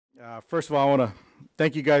First of all, I want to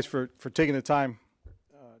thank you guys for taking the time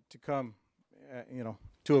to come.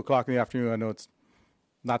 2 o'clock in the afternoon. I know it's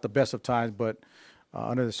not the best of times, but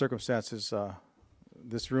under the circumstances,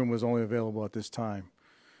 this room was only available at this time.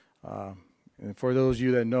 And for those of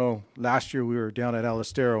you that know, last year we were down at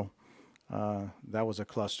Alistero. That was a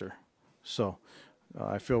cluster. So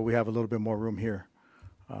I feel we have a little bit more room here,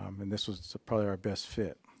 and this was probably our best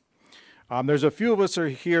fit. There's a few of us are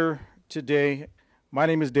here today. My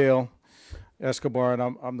name is Dale Escobar, and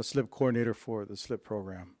I'm the SLIP coordinator for the SLIP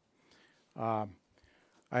program. I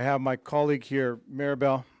have my colleague here,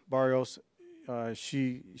 Maribel Barrios.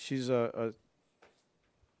 She's a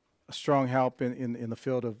strong help in the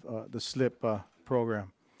field of the SLIP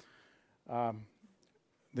program.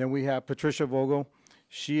 Then we have Patricia Vogel.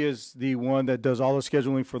 She is the one that does all the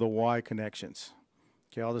scheduling for the Y connections,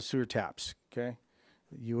 okay, all the sewer taps, okay?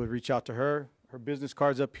 You would reach out to her. Her business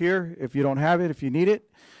card's up here. If you don't have it, if you need it,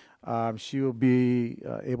 she will be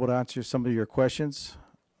able to answer some of your questions.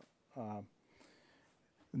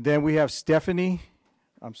 Then we have Stephanie.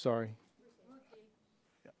 I'm sorry.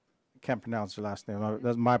 Can't pronounce her last name.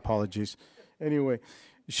 That's my apologies. Anyway,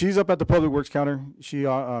 she's up at the Public Works counter. She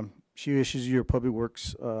issues your Public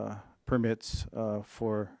Works permits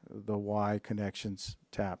for the Y connections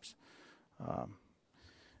taps.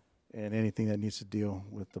 And anything that needs to deal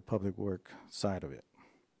with the public work side of it.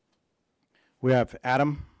 We have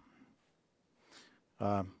Adam.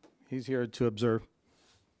 He's here to observe.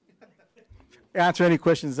 Answer any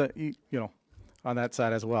questions that on that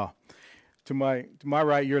side as well. To my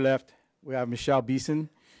right, your left, we have Michelle Beeson.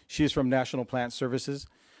 She is from National Plant Services.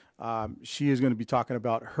 She is going to be talking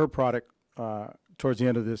about her product towards the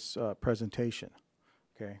end of this presentation.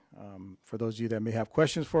 Okay. For those of you that may have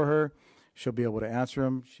questions for her, she'll be able to answer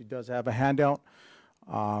them. She does have a handout.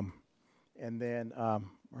 And then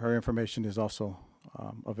her information is also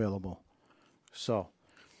available. So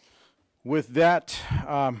with that,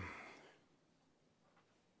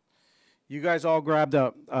 you guys all grabbed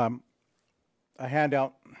a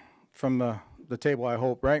handout from the table, I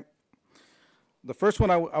hope, right? The first one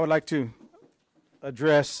I would like to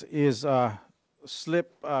address is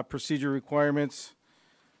SLIP procedure requirements.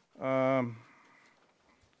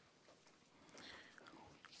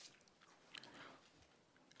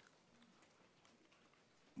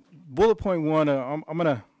 Bullet point one, I'm going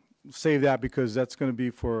to save that because that's going to be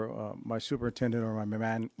for my superintendent or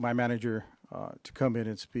my manager to come in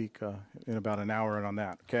and speak in about an hour on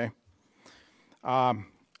that, okay?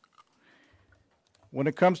 When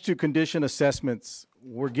it comes to condition assessments,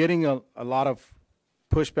 we're getting a lot of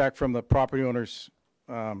pushback from the property owners,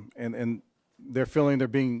 and they're feeling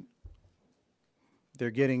they're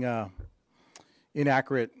getting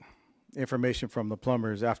inaccurate information from the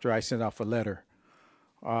plumbers after I send off a letter.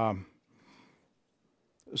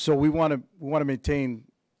 So we want to maintain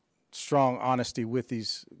strong honesty with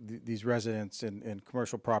these residents and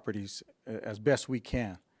commercial properties as best we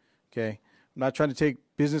can. Okay, I'm not trying to take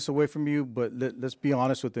business away from you, but let's be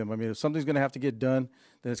honest with them. I mean, if something's going to have to get done,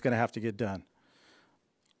 then it's going to have to get done.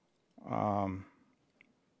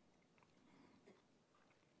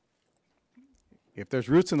 If there's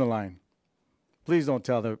roots in the line, please don't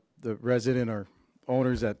tell the resident or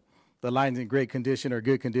owners that the line's in great condition or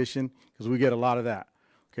good condition, because we get a lot of that,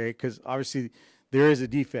 okay? Because obviously there is a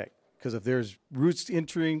defect, because if there's roots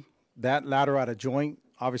entering that lateral at a joint,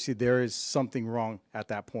 obviously there is something wrong at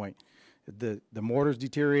that point. The mortar's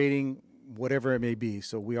deteriorating, whatever it may be,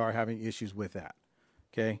 so we are having issues with that,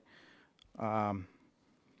 okay?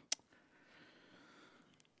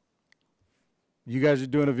 You guys are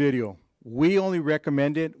doing a video. We only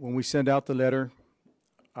recommend it when we send out the letter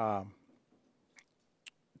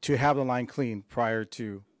to have the line cleaned prior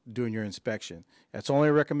to doing your inspection. That's only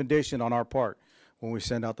a recommendation on our part when we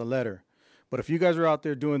send out the letter. But if you guys are out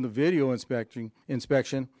there doing the video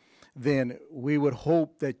inspection, then we would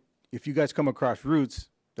hope that if you guys come across roots,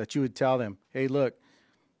 that you would tell them, hey, look,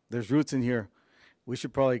 there's roots in here. We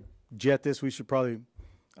should probably jet this. We should probably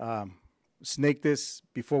snake this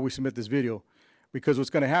before we submit this video. Because what's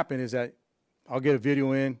going to happen is that I'll get a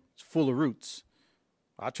video in, it's full of roots.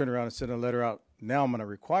 I'll turn around and send a letter out. Now I'm going to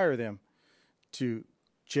require them to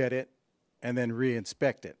jet it and then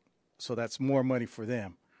re-inspect it. So that's more money for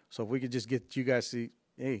them. So if we could just get you guys to,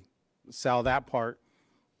 hey, sell that part,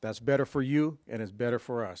 that's better for you and it's better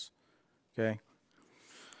for us, okay?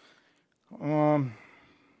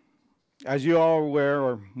 As you all are aware,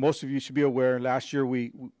 or most of you should be aware, last year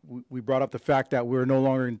we brought up the fact that we're no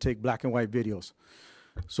longer going to take black and white videos.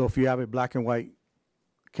 So if you have a black and white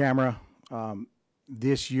camera,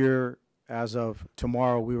 this year, as of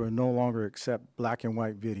tomorrow, we will no longer accept black and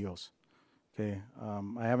white videos, Okay,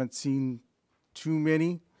 I haven't seen too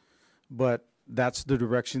many, but that's the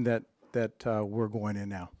direction that we're going in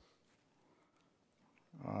now.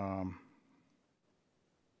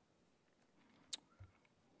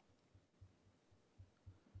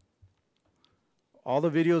 All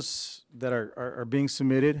the videos that are being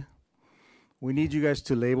submitted, we need you guys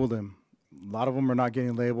to label them. A lot of them are not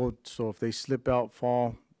getting labeled, so if they slip out,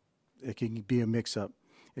 fall, it can be a mix-up.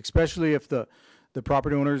 Especially if the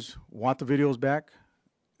property owners want the videos back,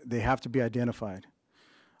 they have to be identified.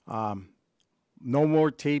 No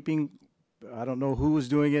more taping. I don't know who was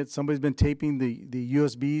doing it. Somebody's been taping the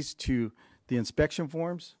USBs to the inspection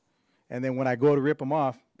forms, and then when I go to rip them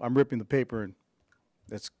off, I'm ripping the paper, and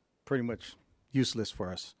that's pretty much useless for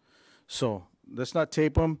us. So let's not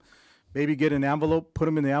tape them. Maybe get an envelope, put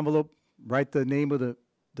them in the envelope, write the name of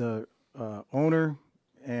the owner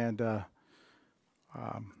and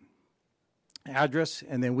address,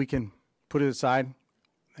 and then we can put it aside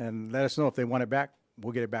and let us know if they want it back.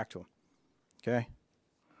 We'll get it back to them. Okay.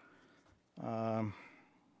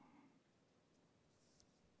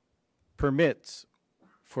 Permits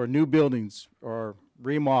for new buildings or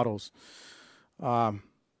remodels.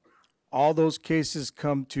 All those cases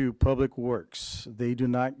come to Public Works. They do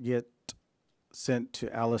not get sent to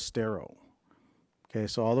Alistero. Okay,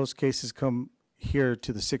 so all those cases come here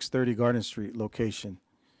to the 630 Garden Street location.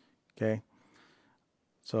 Okay,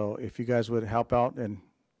 so if you guys would help out and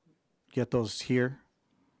get those here,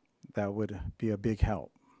 that would be a big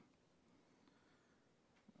help.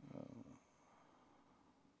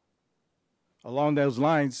 Along those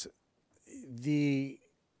lines, the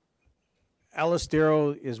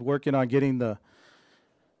Alistero is working on getting the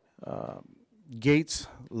gates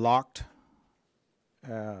locked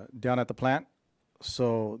down at the plant.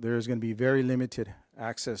 So there's going to be very limited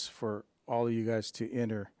access for all of you guys to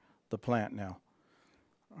enter the plant now.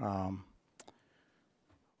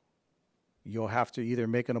 You'll have to either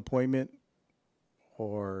make an appointment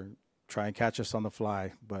or try and catch us on the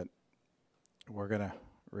fly, but we're going to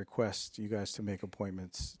request you guys to make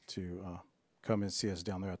appointments to come and see us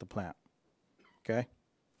down there at the plant. Okay?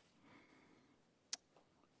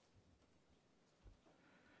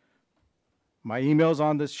 My email's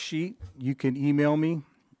on this sheet. You can email me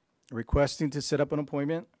requesting to set up an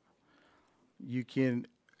appointment. You can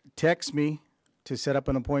text me to set up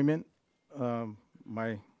an appointment.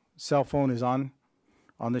 My cell phone is on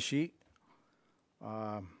the sheet.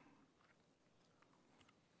 The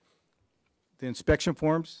inspection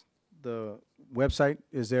forms, the website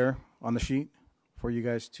is there on the sheet for you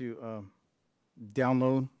guys to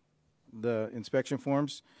download the inspection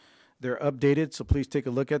forms. They're updated, so please take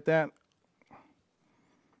a look at that.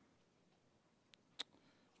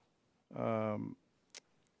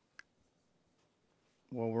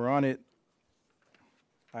 While we're on it,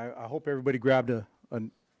 I hope everybody grabbed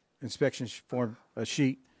an inspection form, a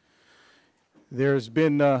sheet. There's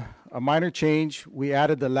been a minor change. We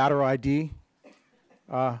added the lateral ID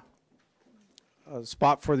a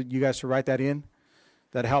spot for you guys to write that in.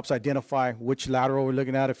 That helps identify which lateral we're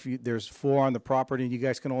looking at. If there's 4 on the property and you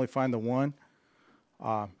guys can only find the 1,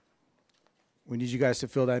 we need you guys to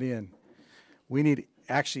fill that in. We need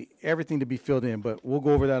actually everything to be filled in, but we'll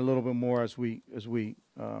go over that a little bit more as we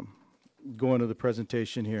go into the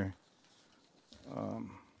presentation here.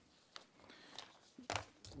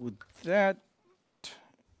 With that,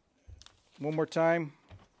 one more time,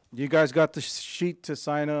 you guys got the sheet to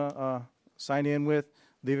sign in with.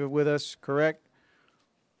 Leave it with us, correct?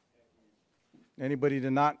 Did anybody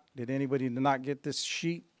not get this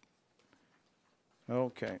sheet?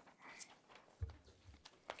 Okay.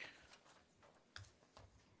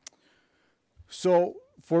 So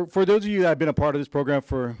for those of you that have been a part of this program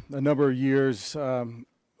for a number of years,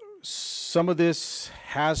 some of this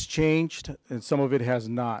has changed and some of it has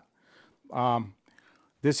not.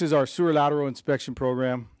 This is our sewer lateral inspection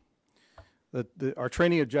program. Our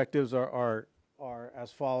training objectives are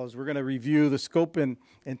as follows. We're going to review the scope and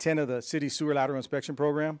intent of the city sewer lateral inspection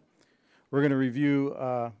program. We're going to review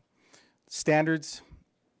standards,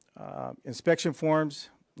 inspection forms,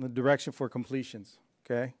 and the direction for completions,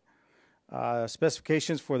 okay?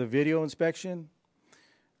 Specifications for the video inspection,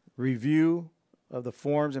 review of the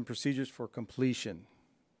forms and procedures for completion.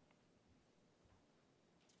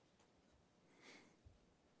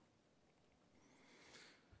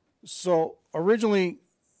 So originally,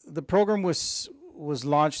 the program was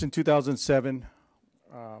launched in 2007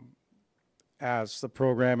 as the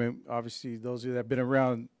program, and obviously those of you that have been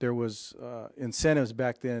around, there was incentives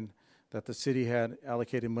back then that the city had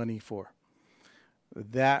allocated money for.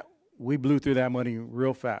 We blew through that money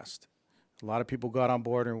real fast. A lot of people got on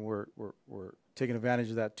board and were taking advantage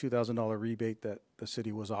of that $2,000 rebate that the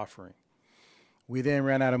city was offering. We then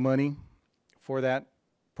ran out of money for that.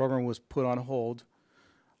 Program was put on hold.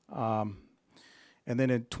 And then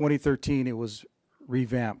in 2013, it was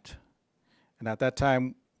revamped. And at that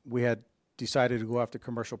time, we had decided to go after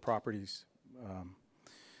commercial properties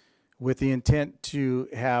with the intent to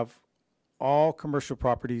have all commercial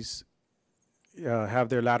properties have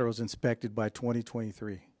their laterals inspected by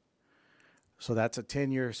 2023. So that's a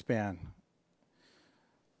 10-year span.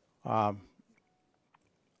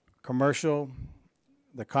 Commercial,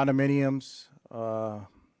 the condominiums,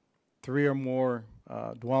 3 or more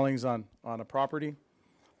dwellings on a property.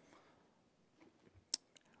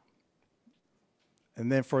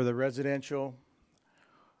 And then for the residential,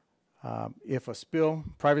 if a spill,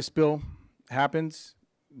 private spill happens,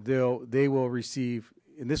 they will receive,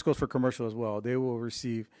 and this goes for commercial as well, they will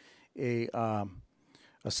receive a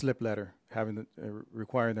slip letter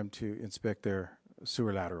requiring them to inspect their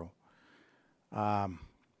sewer lateral.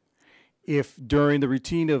 If during the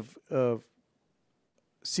routine of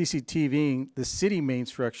CCTVing the city main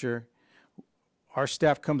structure, our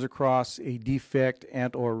staff comes across a defect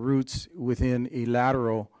and or roots within a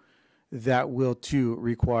lateral, that will too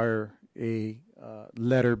require a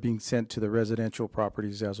letter being sent to the residential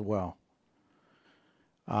properties as well.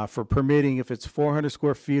 For permitting, if it's 400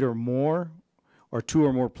 square feet or more, or 2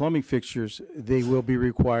 or more plumbing fixtures, they will be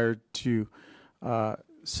required to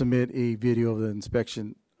submit a video of the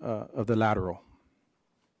inspection of the lateral.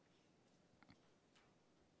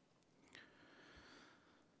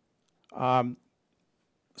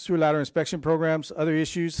 Sewer lateral inspection programs, other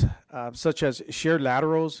issues such as shared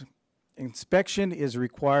laterals. Inspection is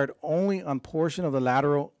required only on portion of the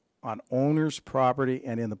lateral on owner's property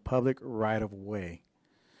and in the public right-of-way.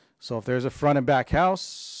 So if there's a front and back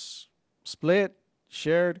house, split,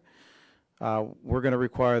 shared, we're going to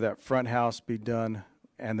require that front house be done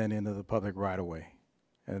and then into the public right-of-way.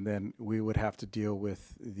 And then we would have to deal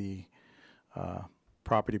with the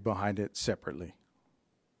property behind it separately.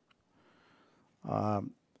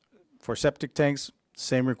 For septic tanks,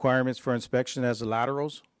 same requirements for inspection as the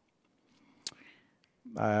laterals.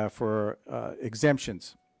 For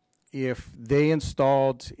exemptions, if they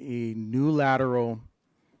installed a new lateral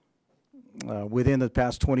within the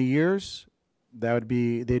past 20 years, they'd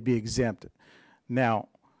be exempt. Now,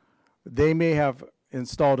 they may have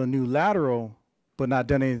installed a new lateral but not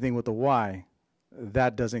done anything with the Y.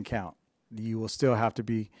 That doesn't count. You will still have to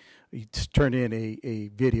turn in a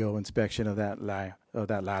video inspection of that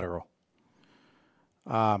lateral.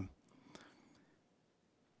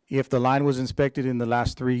 If the line was inspected in the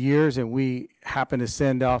last 3 years and we happen to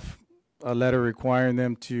send off a letter requiring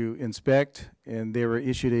them to inspect and they were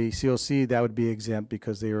issued a COC, that would be exempt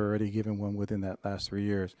because they were already given one within that last 3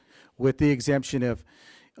 years. With the exemption of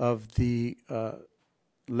the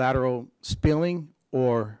lateral spilling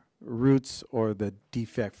or roots or the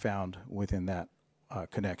defect found within that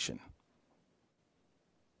connection.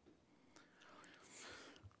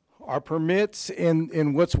 Our permits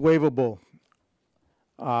in what's waivable.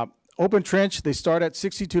 Open trench, they start at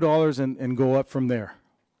 $62 and go up from there.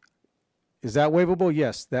 Is that waivable?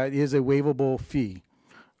 Yes, that is a waivable fee.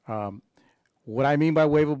 What I mean by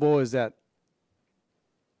waivable is that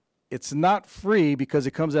it's not free because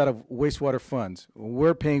it comes out of wastewater funds.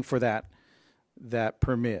 We're paying for that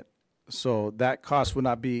permit. So that cost would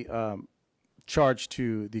not be charged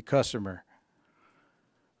to the customer.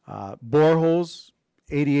 Boreholes,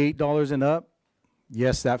 $88 and up.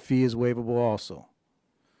 Yes, that fee is waivable also.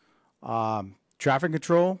 Traffic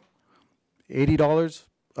control, $80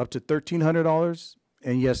 up to $1,300,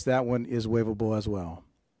 and yes, that one is waivable as well.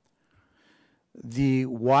 The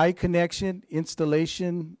Y connection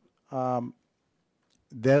installation,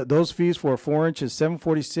 those fees for a 4-inch is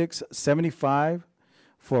 $746.75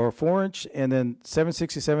 for a 4-inch, and then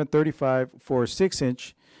 $767.35 for a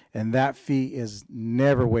 6-inch, and that fee is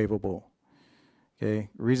never waivable. Okay,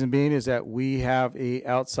 reason being is that we have a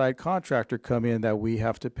outside contractor come in that we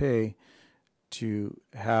have to pay to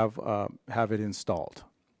have it installed.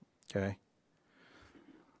 Okay.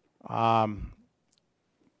 On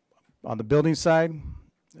the building side,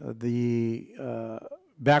 the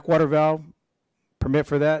backwater valve permit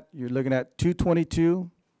for that, you're looking at $222.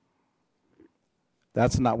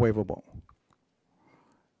 That's not waivable.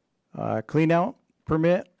 Clean out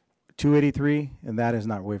permit, $283, and that is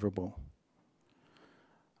not waivable.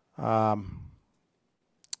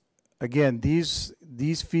 Again, these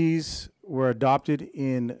fees were adopted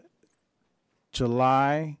in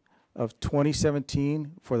July of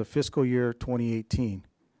 2017 for the fiscal year 2018.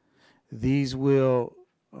 These will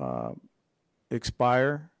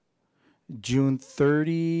expire June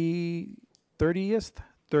 30th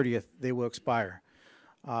 30th, they will expire.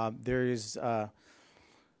 There is a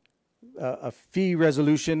fee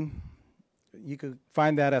resolution. You can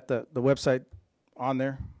find that at the website on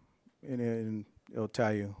there, and it'll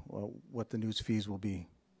tell you what the news fees will be.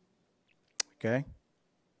 Okay?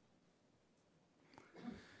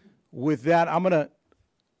 With that, I'm going to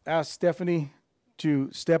ask Stephanie to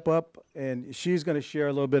step up, and she's going to share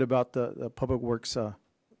a little bit about the Public Works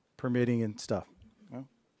permitting and stuff. Okay,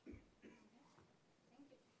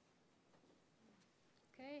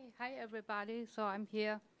 hi everybody. So I'm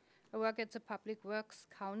here. I work at the Public Works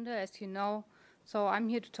counter, as you know. So I'm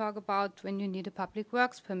here to talk about when you need a Public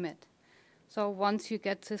Works permit. So once you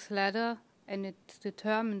get this letter and it's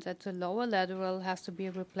determined that the lower lateral has to be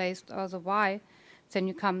replaced or the Y, then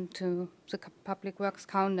you come to the Public Works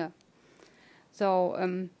counter.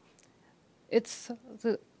 So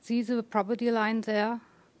see the property line there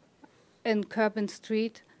in Kerbin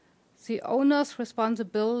Street. The owner's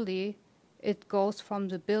responsibility, it goes from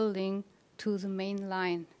the building to the main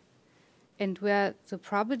line. And where the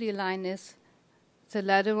property line is, the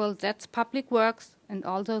lateral, that's Public Works and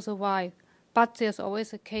also the Y. But there's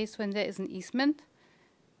always a case when there is an easement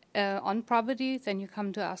on property, then you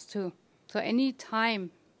come to us too. So any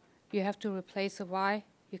time you have to replace a Y,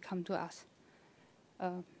 you come to us.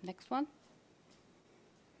 Next one.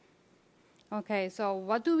 Okay, so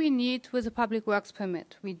what do we need with a Public Works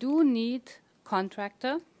permit? We do need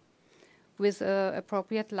contractor with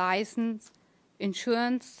appropriate license,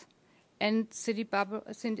 insurance, and City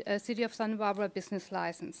of Santa Barbara business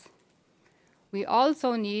license. We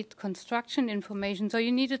also need construction information, so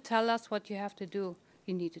you need to tell us what you have to do.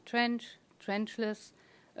 You need a trench, trenchless,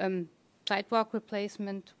 sidewalk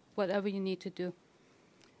replacement, whatever you need to do.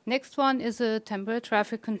 Next one is a temporary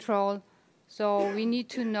traffic control. So we need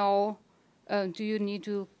to know, do you need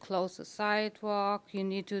to close the sidewalk, you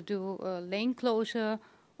need to do a lane closure,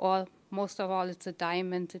 or most of all it's a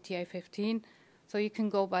diamond, the TI-15. So you can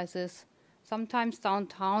go by this. Sometimes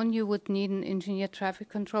downtown you would need an engineered traffic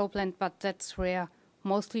control plan, but that's rare.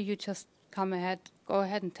 Mostly you just go ahead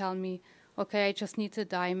and tell me, okay, I just need the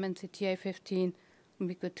diamond, the TI-15, and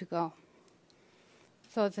be good to go.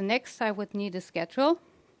 So the next I would need a schedule.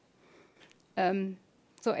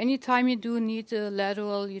 So anytime you do need a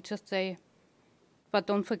lateral, you just say, but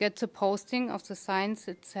don't forget the posting of the signs.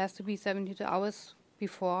 It has to be 72 hours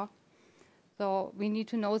before. So we need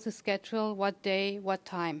to know the schedule, what day, what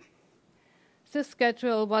time. The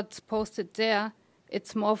schedule, what's posted there,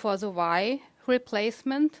 it's more for the Y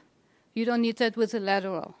replacement. You don't need that with the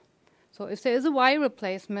lateral. So if there is a Y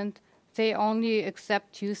replacement, they only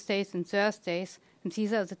accept Tuesdays and Thursdays, and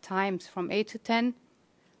these are the times from 8 to 10,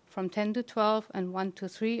 from 10 to 12, and 1 to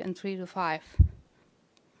 3, and 3 to 5.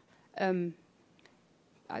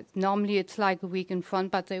 Normally it's like a week in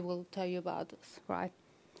front, but they will tell you about this, right?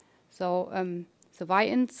 So the Y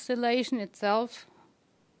installation itself,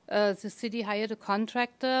 the city hired a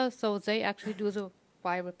contractor, so they actually do the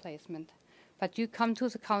Y replacement. But you come to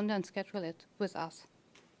the counter and schedule it with us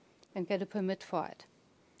and get a permit for it.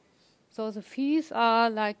 So the fees are,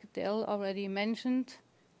 like Dale already mentioned,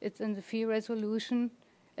 it's in the fee resolution,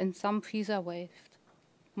 and some fees are waived,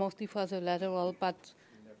 mostly for the lateral, but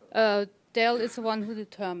Dale is the one who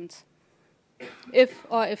determines if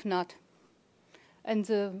or if not. And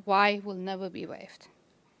the Y will never be waived.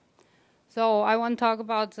 So I want to talk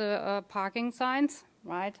about the parking signs,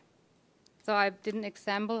 right? So I did an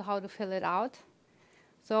example how to fill it out.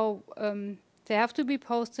 So they have to be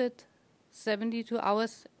posted 72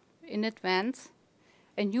 hours in advance,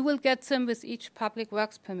 and you will get them with each Public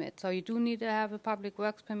Works permit. So you do need to have a Public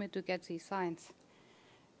Works permit to get these signs.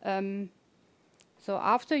 So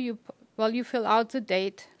after you fill out the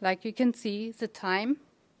date, like you can see, the time,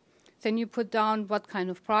 then you put down what kind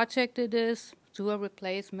of project it is, sewer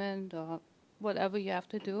replacement or whatever you have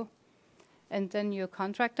to do. And then your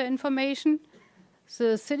contractor information.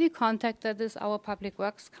 The city contact, that is our Public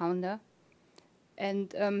Works counter. And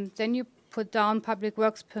then you put down Public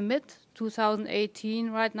Works permit,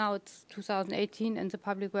 2018. Right now it's 2018 and the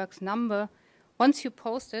Public Works number. Once you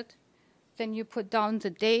post it, then you put down the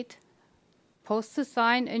date, post the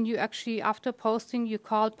sign, and you actually, after posting, you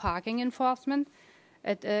call parking enforcement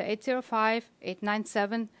at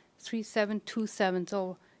 805-897-3727.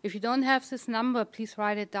 So if you don't have this number, please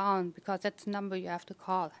write it down, because that's the number you have to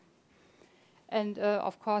call. And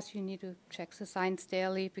of course, you need to check the signs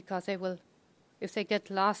daily, because they will, if they get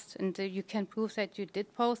lost and you can prove that you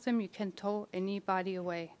did post them, you can tow anybody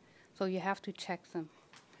away. So you have to check them.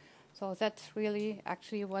 So that's really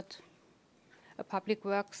actually what a Public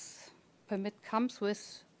Works permit comes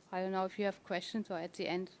with. I don't know if you have questions, or at the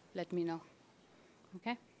end, let me know.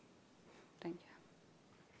 Okay? Thanks.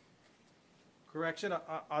 Correction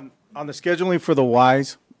on the scheduling for the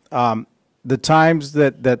Ys. The times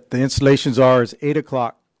that the installations are is 8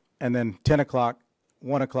 o'clock, and then 10 o'clock,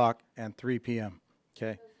 1 o'clock, and 3 p.m.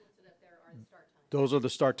 Okay. Those are the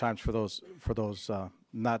start times for those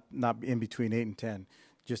not in between 8 and 10.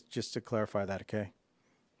 Just to clarify that, okay.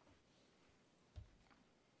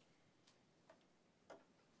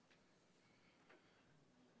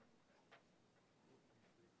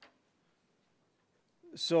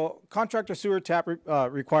 So contractor sewer tap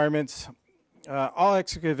requirements, all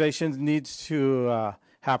excavations needs to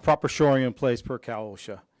have proper shoring in place per Cal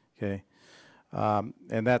OSHA, okay?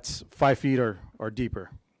 And that's 5 feet or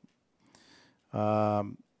deeper.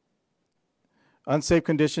 Unsafe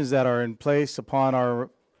conditions that are in place upon our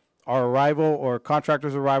arrival or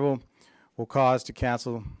contractor's arrival will cause to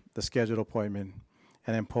cancel the scheduled appointment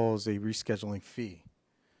and impose a rescheduling fee.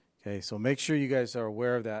 Okay, so make sure you guys are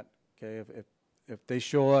aware of that. Okay, if they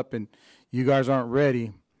show up and you guys aren't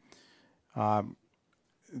ready,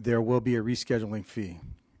 there will be a rescheduling fee.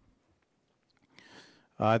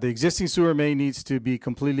 The existing sewer main needs to be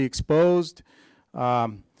completely exposed.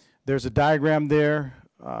 There's a diagram there,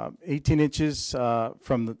 18 inches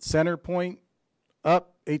from the center point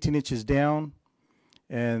up, 18 inches down,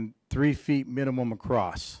 and 3 feet minimum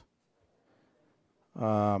across.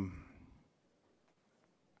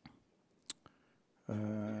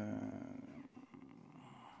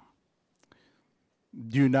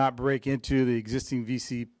 Do not break into the existing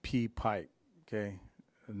VCP pipe, okay?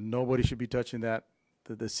 Nobody should be touching that,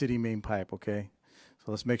 the city main pipe, okay?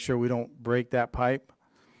 So let's make sure we don't break that pipe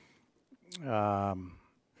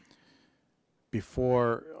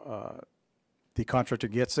before the contractor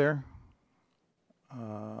gets there.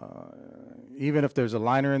 Even if there's a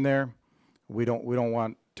liner in there, we don't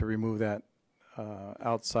want to remove that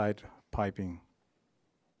outside piping.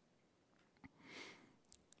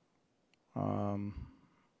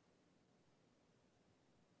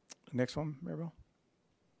 Next one, Maribel.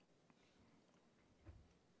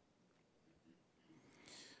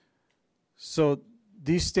 So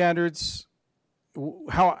these standards,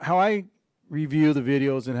 how I review the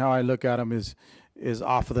videos and how I look at them is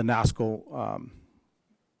off of the NASCO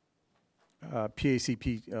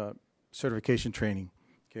PACP certification training.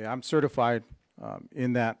 Okay, I'm certified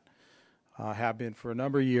in that, have been for a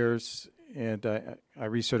number of years, and I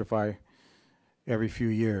recertify every few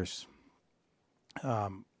years.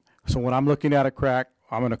 So when I'm looking at a crack,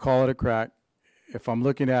 I'm going to call it a crack. If I'm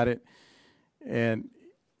looking at it and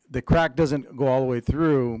the crack doesn't go all the way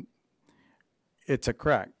through, it's a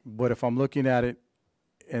crack. But if I'm looking at it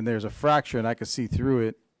and there's a fracture and I can see through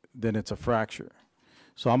it, then it's a fracture.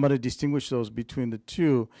 So I'm going to distinguish those between the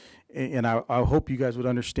two, and I hope you guys would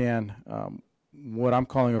understand what I'm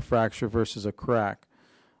calling a fracture versus a crack.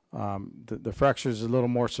 The fracture is a little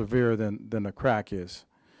more severe than a crack is,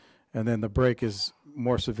 and then the break is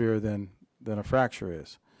more severe than a fracture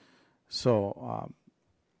is. So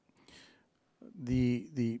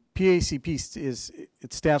the PACP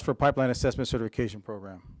it stands for Pipeline Assessment Certification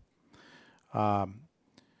Program.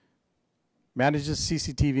 Manages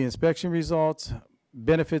CCTV inspection results,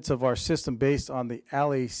 benefits of our system based on the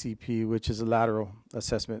LACP, which is a Lateral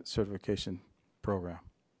Assessment Certification Program.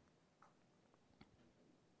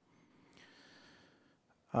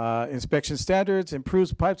 Inspection standards,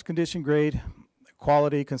 improves pipes condition grade,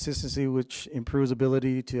 quality, consistency, which improves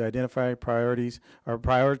ability to identify priorities or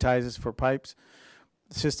prioritizes for pipes,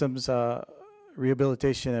 systems,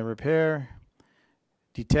 rehabilitation and repair,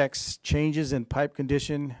 detects changes in pipe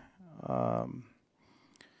condition,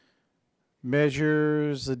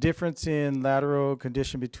 measures the difference in lateral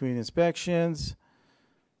condition between inspections,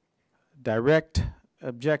 direct,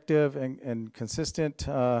 objective, and consistent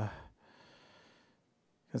and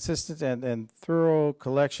thorough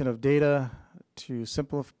collection of data to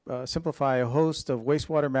simplify a host of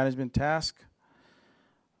wastewater management tasks,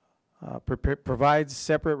 provides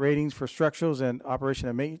separate ratings for structurals and operation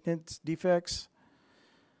and maintenance defects,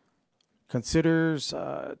 considers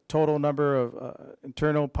total number of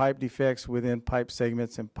internal pipe defects within pipe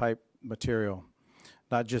segments and pipe material,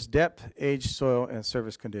 not just depth, age, soil, and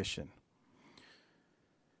service condition.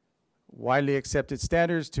 Widely accepted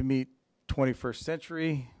standards to meet 21st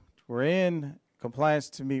century we're in, compliance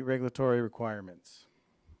to meet regulatory requirements.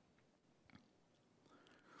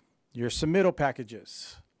 Your submittal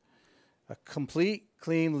packages, a complete,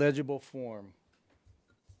 clean, legible form.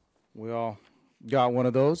 We all got one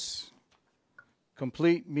of those.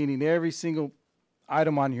 Complete, meaning every single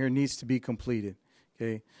item on here needs to be completed.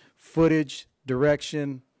 Okay, footage,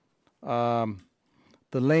 direction, the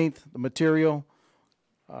length, the material,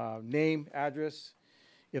 name, address.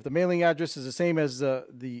 If the mailing address is the same as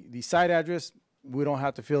the site address, we don't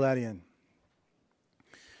have to fill that in.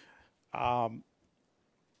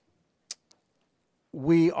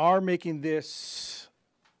 We are making this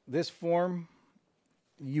form.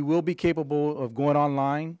 You will be capable of going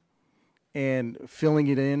online and filling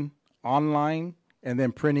it in online and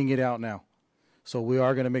then printing it out now. So we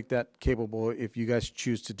are going to make that capable if you guys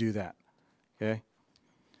choose to do that. Okay?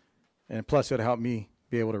 And plus, it'll help me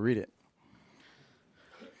be able to read it.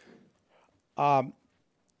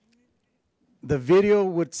 The video,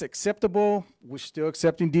 what's acceptable, we're still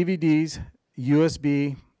accepting DVDs,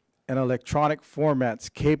 USB, and electronic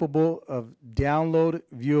formats capable of download,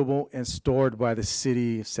 viewable, and stored by the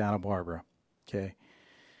city of Santa Barbara. Okay.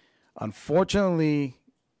 Unfortunately,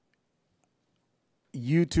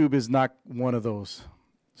 YouTube is not one of those.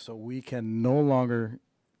 So we can no longer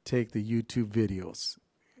take the YouTube videos.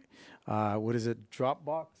 What is it?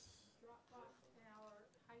 Dropbox?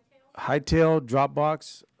 Hightail,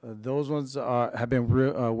 Dropbox. Those ones have been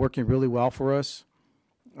working really well for us.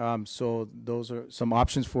 So those are some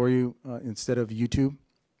options for you instead of YouTube.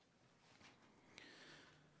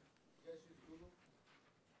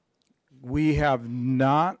 We have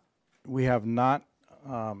not.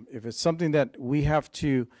 If it's something that we have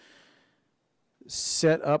to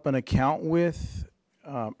set up an account with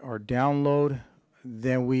or download,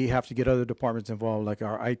 then we have to get other departments involved, like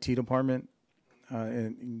our IT department,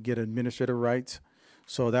 and get administrative rights.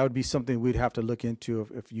 So that would be something we'd have to look into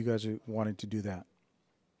if you guys are wanting to do that.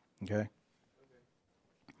 Okay.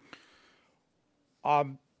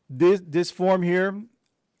 This form here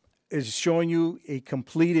is showing you a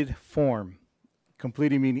completed form.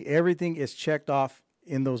 Completed meaning everything is checked off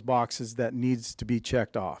in those boxes that needs to be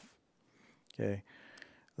checked off. Okay.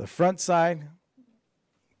 The front side,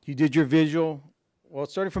 you did your visual. Well,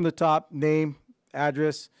 starting from the top, name,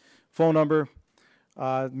 address, phone number,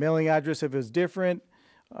 mailing address if it's different,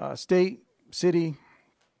 state, city.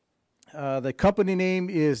 The company name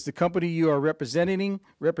is the company you are representing.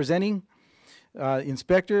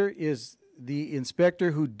 Inspector is the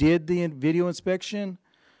inspector who did the video inspection.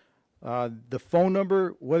 The phone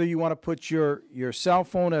number, whether you want to put your cell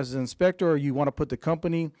phone as an inspector or you want to put the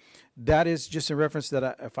company, that is just in reference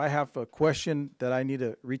that if I have a question that I need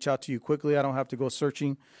to reach out to you quickly, I don't have to go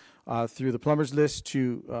searching through the plumber's list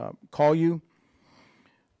to call you.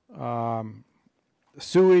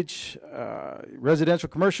 Sewage, residential,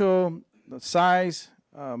 commercial, size,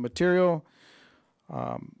 material,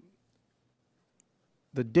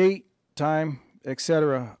 the date, time,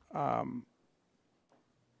 etc.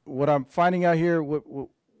 What I'm finding out here, what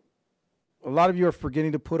a lot of you are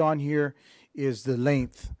forgetting to put on here is the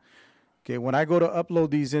length. Okay, when I go to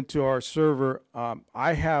upload these into our server,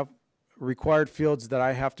 I have required fields that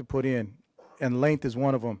I have to put in, and length is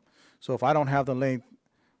one of them. So if I don't have the length,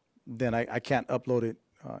 then I can't upload it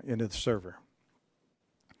into the server.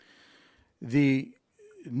 The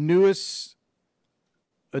newest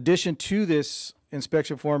addition to this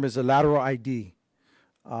inspection form is a lateral ID.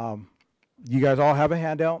 You guys all have a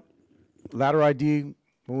handout. Lateral ID,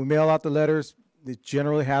 when we mail out the letters, it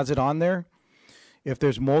generally has it on there. If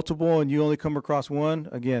there's multiple and you only come across one,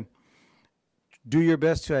 again, do your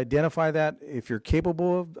best to identify that if you're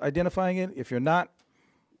capable of identifying it. If you're not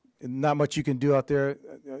much you can do out there.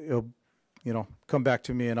 It'll, come back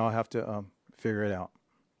to me and I'll have to figure it out.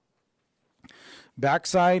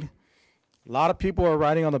 Backside, a lot of people are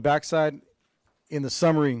writing on the backside in the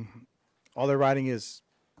summary. All they're writing is,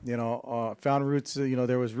 found roots,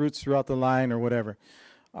 there was roots throughout the line or whatever.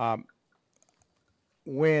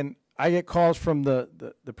 When I get calls from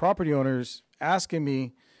the property owners asking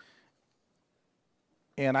me,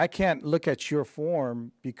 and I can't look at your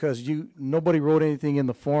form because nobody wrote anything in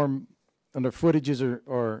the form under footages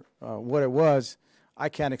or what it was, I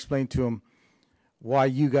can't explain to them why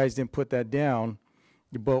you guys didn't put that down,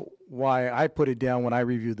 but why I put it down when I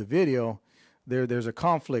reviewed the video. There's a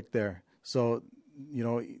conflict there. So,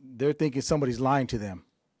 they're thinking somebody's lying to them.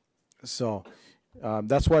 So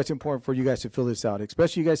that's why it's important for you guys to fill this out,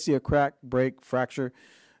 especially you guys see a crack, break, fracture,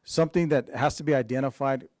 something that has to be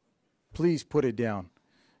identified. Please put it down.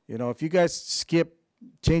 If you guys skip,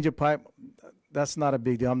 change a pipe, that's not a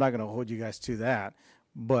big deal. I'm not going to hold you guys to that.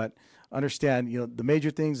 But understand, the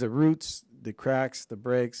major things, the roots, the cracks, the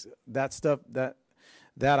breaks, that stuff, that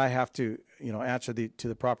I have to, answer to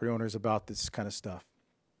the property owners about this kind of stuff.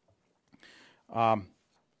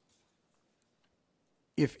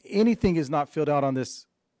 If anything is not filled out on this,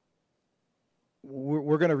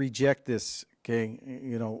 we're going to reject this, okay?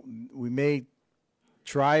 We may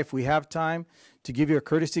try, if we have time, to give you a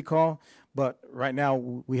courtesy call, but right now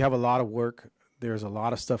we have a lot of work. There's a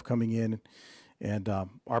lot of stuff coming in, and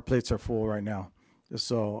our plates are full right now.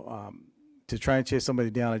 So to try and chase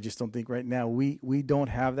somebody down. I just don't think right now we don't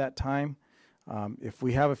have that time. If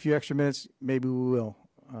we have a few extra minutes, maybe we will.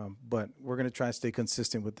 But we're going to try and stay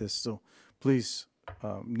consistent with this. So please,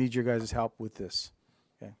 need your guys' help with this.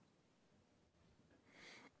 Okay.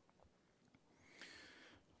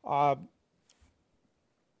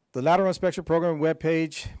 The lateral inspection program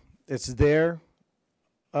webpage, it's there,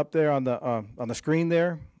 up there on the screen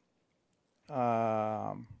there.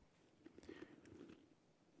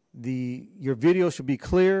 Your video should be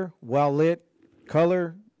clear, well lit,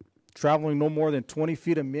 color, traveling no more than 20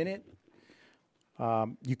 feet a minute.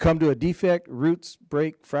 You come to a defect, roots,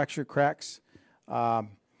 break, fracture, cracks,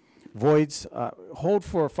 voids. Hold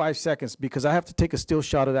for 5 seconds because I have to take a still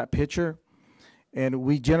shot of that picture. And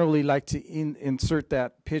we generally like to insert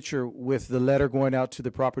that picture with the letter going out to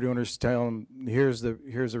the property owners, tell them, here's the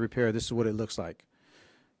repair, this is what it looks like.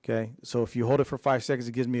 Okay, so if you hold it for 5 seconds,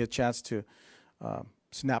 it gives me a chance to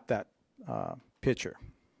snap that picture.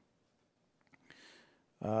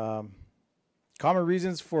 Common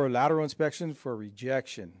reasons for lateral inspection for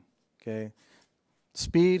rejection. Okay,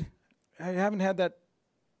 speed. I haven't had that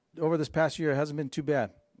over this past year. It hasn't been too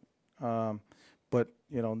bad. But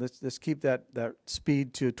you know, let's keep that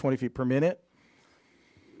speed to 20 feet per minute.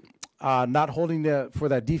 Not holding for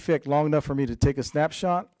that defect long enough for me to take a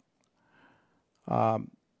snapshot.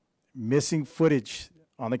 Missing footage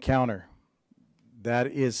on the counter. That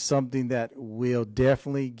is something that will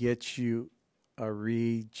definitely get you a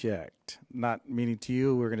reject. Not meaning to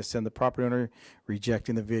you, we're going to send the property owner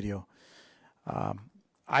rejecting the video.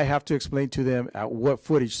 I have to explain to them at what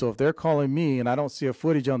footage. So if they're calling me and I don't see a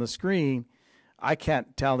footage on the screen, I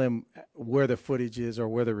can't tell them where the footage is or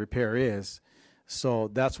where the repair is. So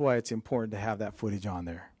that's why it's important to have that footage on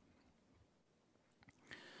there.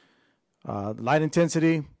 Light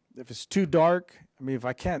intensity. If it's too dark, I mean, if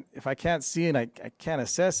I can't see and I can't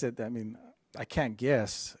assess it, I mean, I can't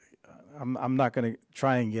guess. I'm not going to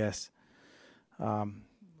try and guess. The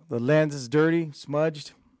lens is dirty,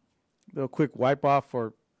 smudged. A quick wipe off,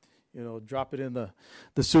 or drop it in the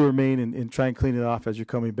sewer main and try and clean it off as you're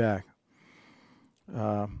coming back.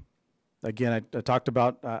 Again, I talked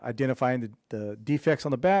about identifying the defects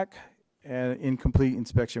on the back and incomplete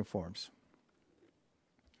inspection forms.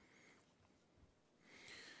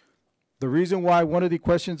 The reason why one of the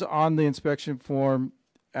questions on the inspection form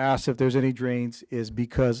asks if there's any drains is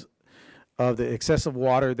because of the excessive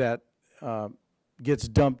water that gets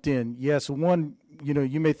dumped in. Yes,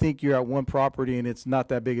 you may think you're at one property and it's not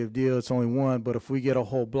that big of a deal, it's only one, but if we get a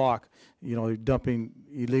whole block, dumping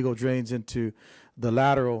illegal drains into the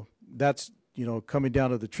lateral, that's, coming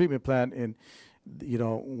down to the treatment plant, and,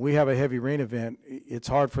 we have a heavy rain event, it's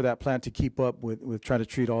hard for that plant to keep up with trying to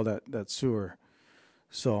treat all that sewer.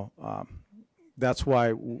 So that's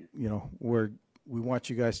why, we want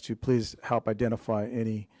you guys to please help identify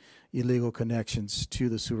any illegal connections to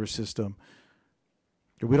the sewer system.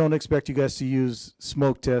 We don't expect you guys to use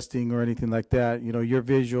smoke testing or anything like that. Your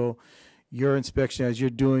visual, your inspection, as you're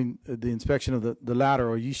doing the inspection of the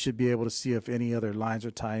lateral, you should be able to see if any other lines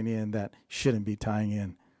are tying in that shouldn't be tying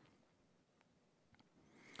in.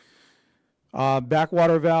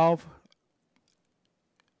 Backwater valve.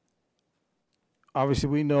 Obviously,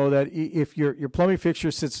 we know that if your plumbing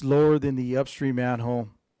fixture sits lower than the upstream manhole,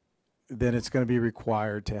 then it's going to be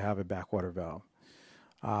required to have a backwater valve.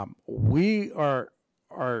 We are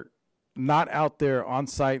not out there on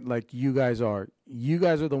site like you guys are. You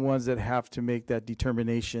guys are the ones that have to make that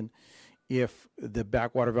determination if the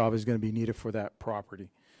backwater valve is going to be needed for that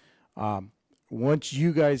property. Once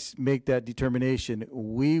you guys make that determination,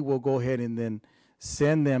 we will go ahead and then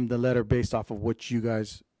send them the letter based off of what you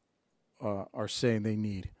guys are saying they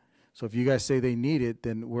need. So if you guys say they need it,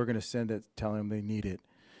 then we're going to send it telling them they need it.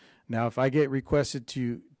 Now, if I get requested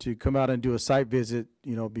to come out and do a site visit,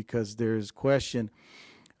 because there's question,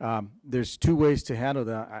 there's two ways to handle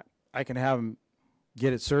that. I can have them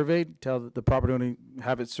get it surveyed, tell the property owner,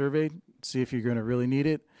 have it surveyed, see if you're going to really need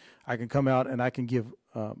it. I can come out and I can give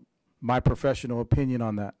my professional opinion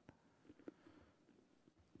on that.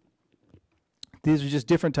 These are just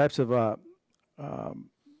different types of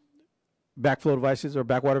backflow devices or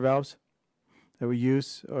backwater valves that we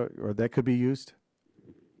use or that could be used.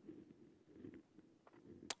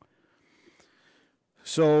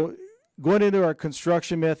 So going into our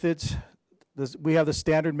construction methods, we have the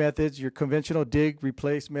standard methods, your conventional dig,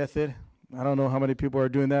 replace method. I don't know how many people are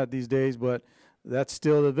doing that these days, but that's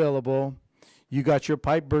still available. You got your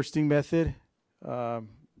pipe bursting method. I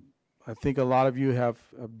think a lot of you have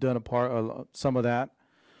done some of that.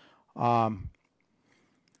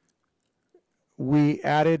 We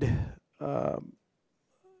added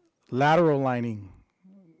lateral lining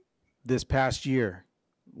this past year.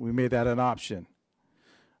 We made that an option.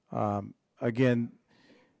 Again,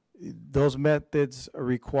 those methods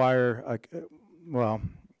require, well,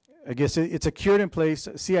 I guess it's a cured in place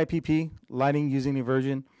CIPP, lining using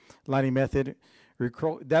inversion lining method.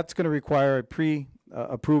 That's going to require a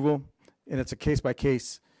pre-approval, and it's a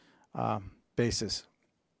case-by-case basis.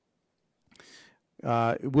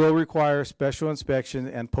 It will require special inspection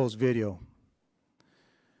and post-video.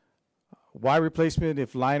 Y replacement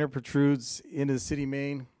if liner protrudes into the city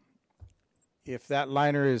main. If that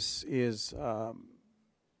liner is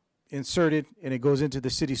inserted and it goes into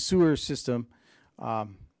the city sewer system,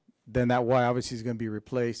 then that Y obviously is going to be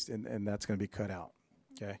replaced, and that's going to be cut out.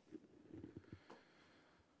 Okay.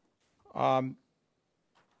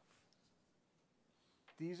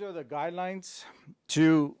 These are the guidelines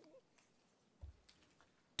to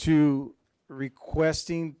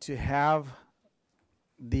requesting to have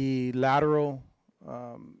the lateral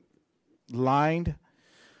lined.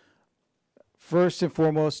 First and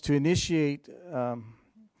foremost, to initiate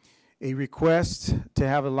a request to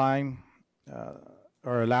have a line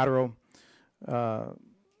or a lateral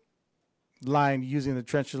line using the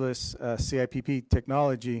trenchless CIPP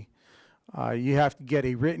technology, you have to get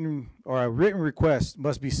a written request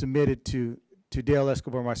must be submitted to Dale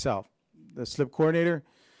Escobar, myself, the SLIP coordinator.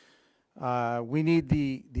 We need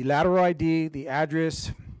the lateral ID, the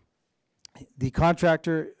address, the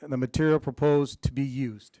contractor, and the material proposed to be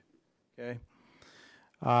used. Okay.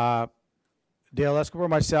 Dale Escobar,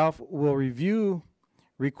 myself, will review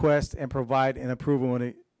request and provide an approval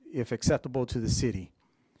when if acceptable to the city.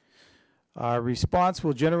 Our response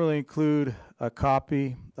will generally include a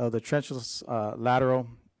copy of the trenchless lateral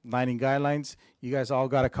lining guidelines. You guys all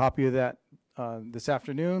got a copy of that this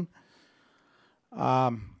afternoon.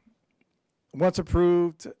 Once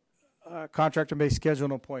approved, contractor may schedule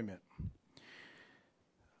an appointment.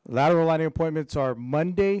 Lateral lining appointments are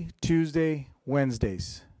Monday, Tuesday,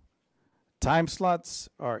 Wednesdays. Time slots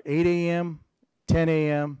are 8 a.m., 10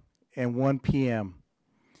 a.m., and 1 p.m.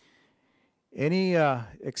 Any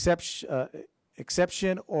exception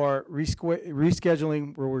or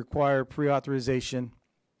rescheduling will require pre-authorization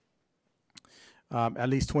at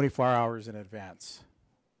least 24 hours in advance.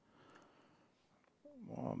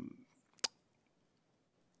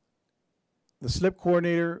 The SLIP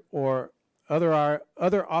coordinator or other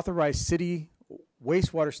authorized city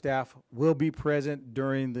wastewater staff will be present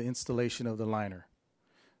during the installation of the liner.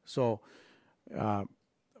 So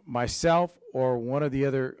myself or one of the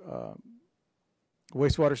other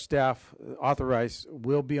wastewater staff authorized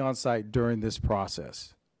will be on site during this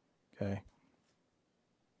process. Okay.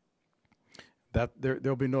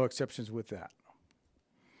 There'll be no exceptions with that.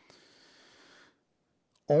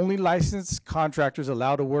 Only licensed contractors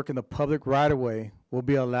allowed to work in the public right-of-way will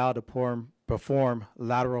be allowed to perform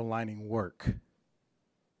lateral lining work.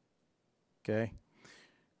 Okay.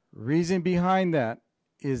 Reason behind that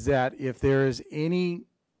is that if there is anything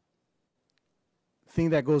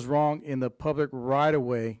that goes wrong in the public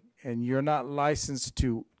right-of-way and you're not licensed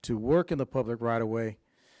to work in the public right-of-way,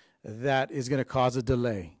 that is going to cause a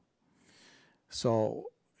delay. So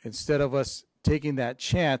instead of us taking that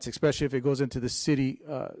chance, especially if it goes into the city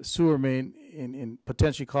sewer main in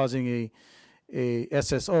potentially causing a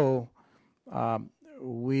SSO,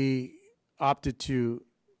 we opted to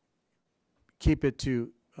keep it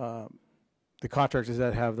to the contractors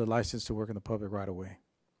that have the license to work in the public right away.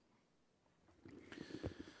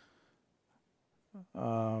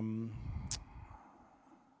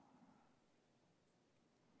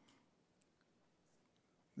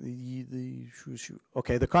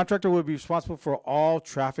 Okay, the contractor will be responsible for all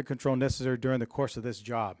traffic control necessary during the course of this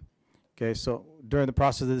job. Okay, so during the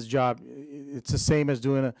process of this job, it's the same as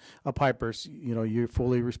doing a piper. You know, you're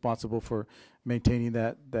fully responsible for maintaining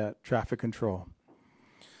that traffic control.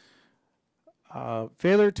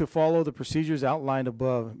 Failure to follow the procedures outlined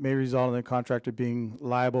above may result in the contractor being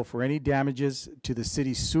liable for any damages to the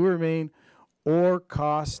city's sewer main or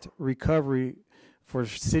cost recovery for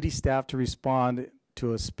city staff to respond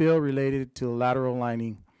to a spill related to lateral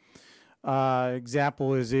lining.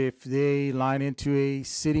 Example is if they line into a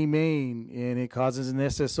city main and it causes an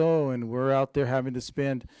SSO and we're out there having to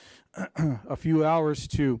spend a few hours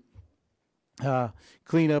to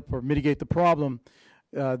clean up or mitigate the problem,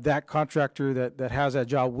 that contractor that has that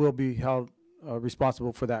job will be held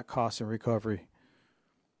responsible for that cost and recovery.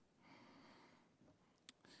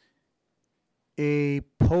 A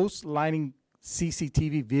post-lining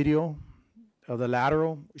CCTV video of the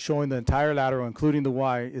lateral showing the entire lateral, including the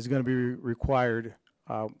Y, is going to be required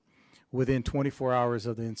within 24 hours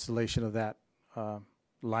of the installation of that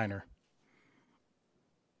liner.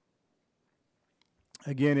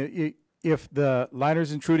 Again, if the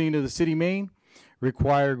liners intruding into the city main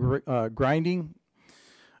require grinding,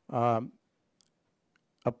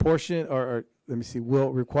 a portion, or let me see,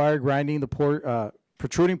 will require grinding the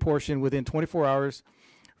protruding portion within 24 hours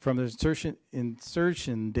from the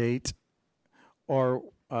insertion date or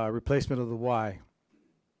replacement of the Y.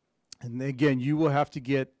 And again, you will have to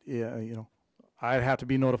get, I'd have to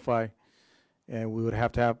be notified, and we would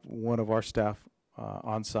have to have one of our staff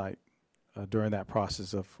on site during that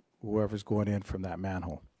process of whoever's going in from that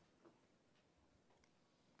manhole.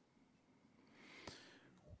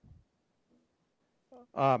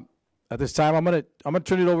 At this time, I'm gonna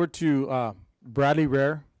turn it over to Bradley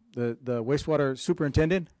Rare, the wastewater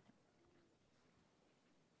superintendent.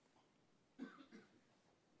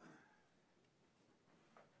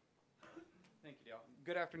 Thank you, Dale.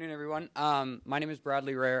 Good afternoon, everyone. My name is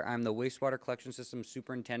Bradley Rare. I'm the wastewater collection system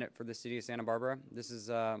superintendent for the city of Santa Barbara. This is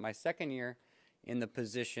my second year in the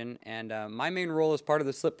position, and my main role as part of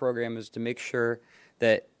the SLIP program is to make sure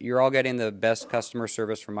that you're all getting the best customer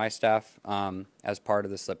service from my staff as part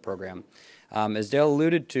of the SLIP program. As Dale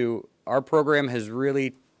alluded to, our program has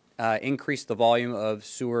really increased the volume of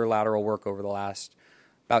sewer lateral work over the last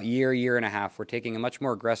about year and a half. We're taking a much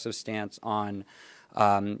more aggressive stance on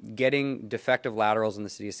getting defective laterals in the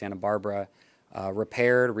city of Santa Barbara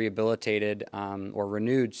repaired, rehabilitated, or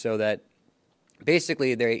renewed so that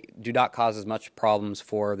basically they do not cause as much problems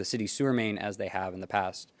for the city sewer main as they have in the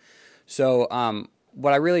past. So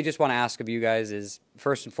what I really just want to ask of you guys is,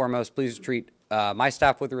 first and foremost, please treat my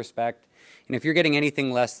staff with respect. And if you're getting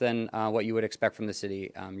anything less than what you would expect from the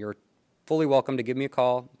city, you're fully welcome to give me a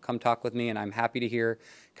call, come talk with me, and I'm happy to hear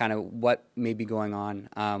kind of what may be going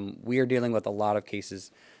on. We are dealing with a lot of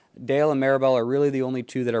cases. Dale and Maribel are really the only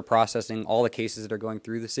two that are processing all the cases that are going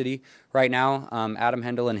through the city right now. Adam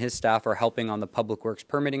Hendel and his staff are helping on the public works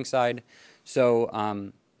permitting side.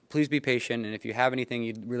 So please be patient, and if you have anything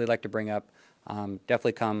you'd really like to bring up,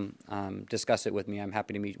 definitely come discuss it with me. I'm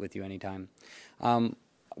happy to meet with you anytime.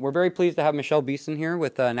 We're very pleased to have Michelle Beeson here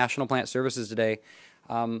with National Plant Services today.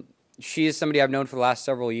 She is somebody I've known for the last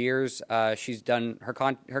several years. She's done her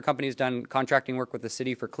company's done contracting work with the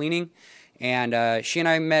city for cleaning, and she and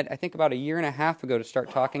I met I think about a year and a half ago to start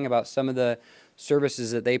talking about some of the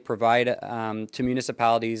services that they provide to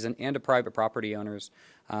municipalities and to private property owners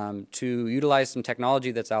to utilize some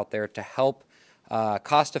technology that's out there to help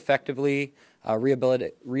cost effectively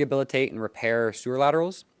rehabilitate and repair sewer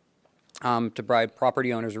laterals. To provide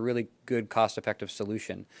property owners a really good cost-effective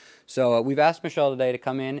solution. So we've asked Michelle today to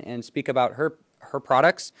come in and speak about her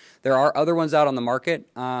products. There are other ones out on the market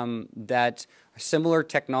that are similar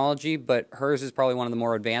technology, but hers is probably one of the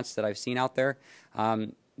more advanced that I've seen out there.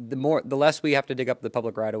 The less we have to dig up the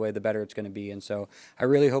public right away, the better it's going to be. And so I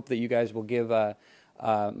really hope that you guys will give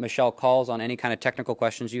Michelle calls on any kind of technical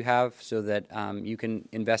questions you have so that you can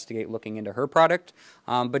investigate looking into her product,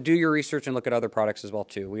 but do your research and look at other products as well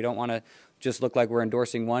too. We don't want to just look like we're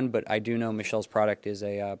endorsing one, but I do know Michelle's product is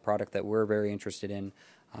a product that we're very interested in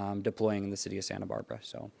deploying in the city of Santa Barbara.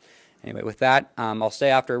 So anyway, with that, I'll stay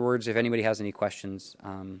afterwards if anybody has any questions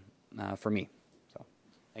for me. So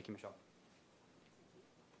thank you, Michelle.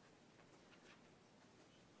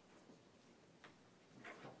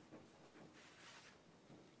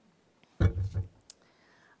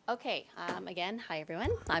 Okay, again, hi everyone.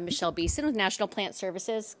 I'm Michelle Beeson with National Plant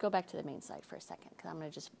Services. Go back to the main slide for a second because I'm going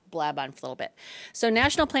to just blab on for a little bit. So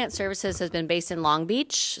National Plant Services has been based in Long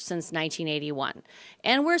Beach since 1981.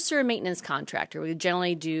 And we're a sewer maintenance contractor. We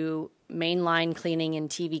generally do mainline cleaning and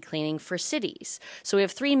TV cleaning for cities. So we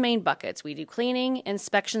have three main buckets. We do cleaning,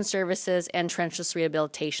 inspection services, and trenchless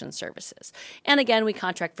rehabilitation services. And again, we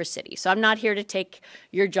contract for cities. So I'm not here to take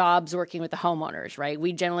your jobs working with the homeowners, right?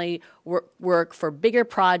 We generally work for bigger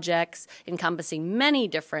projects encompassing many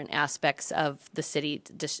different aspects of the city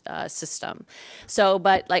system. So,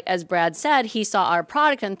 but like as Brad said, he saw our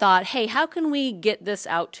product and thought, hey, how can we get this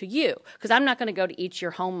out to you? Because I'm not going to go to each of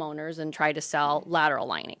your homeowners and try to sell lateral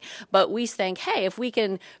lining. But we think, hey, if we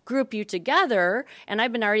can group you together, and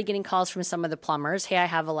I've been already getting calls from some of the plumbers, hey, I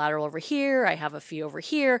have a lateral over here, I have a few over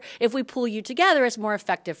here. If we pull you together, it's more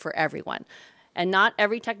effective for everyone. And not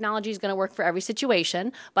every technology is going to work for every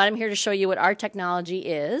situation, but I'm here to show you what our technology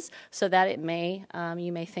is so that it may,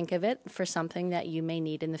 you may think of it for something that you may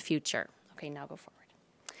need in the future. Okay, now go forward.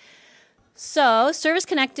 So, service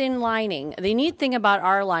connecting lining. The neat thing about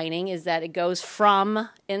our lining is that it goes from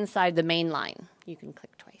inside the main line. You can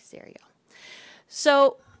click twice, there you go.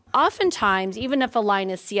 So, oftentimes, even if a line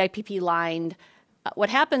is CIPP lined,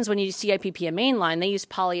 what happens when you CIPP a main line, they use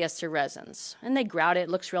polyester resins. And they grout it. It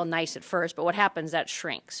looks real nice at first, but what happens? That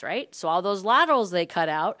shrinks, right? So all those laterals they cut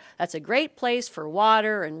out, that's a great place for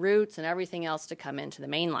water and roots and everything else to come into the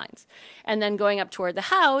main lines. And then going up toward the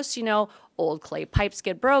house, you know, old clay pipes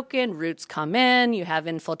get broken, roots come in, you have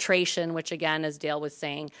infiltration, which again, as Dale was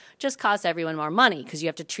saying, just costs everyone more money because you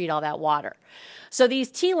have to treat all that water. So these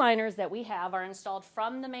T-liners that we have are installed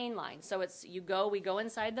from the main line. So it's we go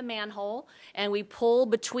inside the manhole and we pull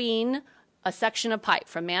between a section of pipe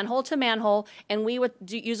from manhole to manhole, and we would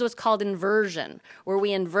use what's called inversion, where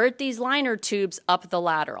we invert these liner tubes up the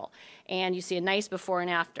lateral. And you see a nice before and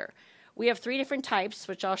after. We have 3 different types,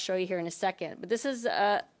 which I'll show you here in a second. But this is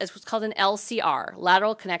what's called an LCR,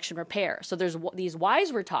 lateral connection repair. So there's these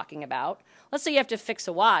Ys we're talking about. Let's say you have to fix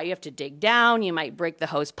a Y. You have to dig down. You might break the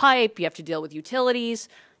hose pipe. You have to deal with utilities.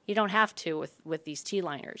 You don't have to with these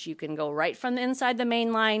T-liners. You can go right from the inside the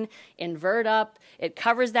main line, invert up. It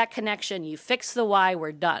covers that connection. You fix the Y,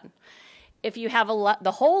 we're done. If you have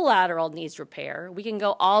the whole lateral needs repair, we can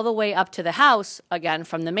go all the way up to the house, again,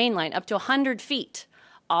 from the main line, up to 100 feet.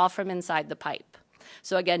 All from inside the pipe.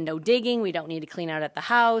 So again, no digging, we don't need to clean out at the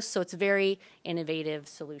house, so it's a very innovative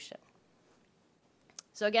solution.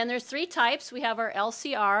 So again, there's 3 types. We have our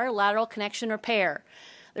LCR, lateral connection repair.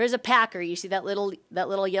 There's a packer, you see that little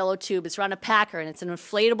yellow tube, it's around a packer and it's an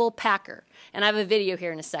inflatable packer. And I have a video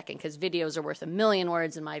here in a second because videos are worth a million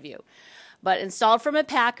words in my view. But installed from a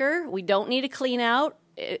packer, we don't need to clean out.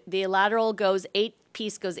 The lateral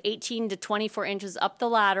piece goes 18 to 24 inches up the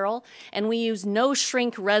lateral, and we use no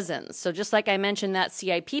shrink resins. So just like I mentioned that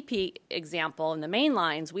CIPP example in the main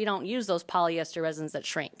lines, we don't use those polyester resins that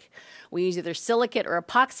shrink. We use either silicate or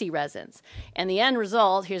epoxy resins. And the end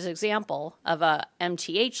result, here's an example of a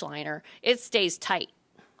MTH liner, it stays tight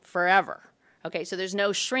forever. Okay, so there's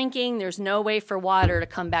no shrinking, there's no way for water to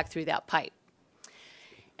come back through that pipe.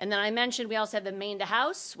 And then I mentioned we also have the main to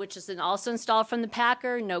house, which is also installed from the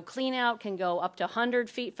packer. No clean out, can go up to 100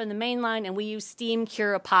 feet from the main line, and we use steam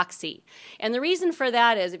cure epoxy. And the reason for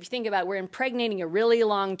that is, if you think about it, we're impregnating a really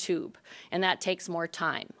long tube, and that takes more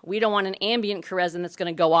time. We don't want an ambient resin that's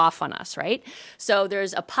going to go off on us, right? So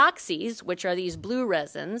there's epoxies, which are these blue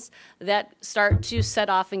resins, that start to set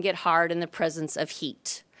off and get hard in the presence of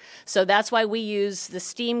heat. So that's why we use the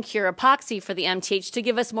steam cure epoxy for the MTH to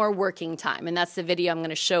give us more working time. And that's the video I'm going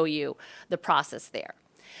to show you the process there.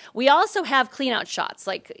 We also have clean out shots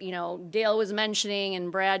like, you know, Dale was mentioning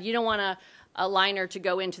and Brad, you don't want a liner to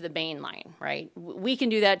go into the main line, right? We can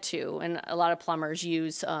do that too. And a lot of plumbers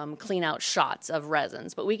use clean out shots of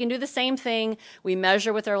resins, but we can do the same thing. We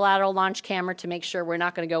measure with our lateral launch camera to make sure we're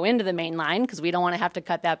not going to go into the main line because we don't want to have to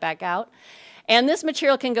cut that back out. And this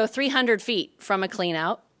material can go 300 feet from a clean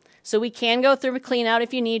out. So we can go through a clean out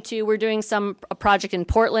if you need to. We're doing a project in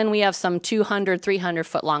Portland. We have some 200, 300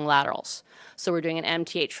 foot long laterals. So we're doing an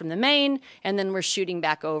MTH from the main, and then we're shooting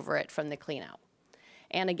back over it from the clean out.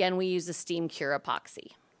 And again, we use the steam cure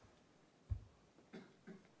epoxy.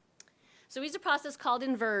 So we use a process called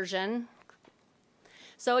inversion.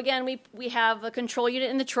 So again, we have a control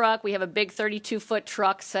unit in the truck. We have a big 32-foot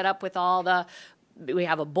truck set up with all the we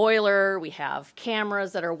have a boiler, we have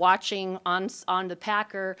cameras that are watching on the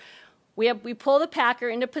packer. We pull the packer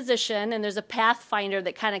into position, and there's a pathfinder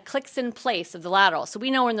that kind of clicks in place of the lateral, so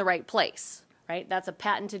we know we're in the right place, right? That's a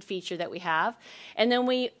patented feature that we have. And then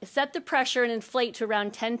we set the pressure and inflate to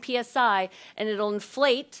around 10 psi, and it'll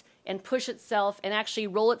inflate and push itself and actually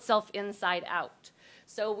roll itself inside out.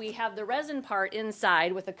 So we have the resin part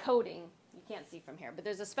inside with a coating. You can't see from here, but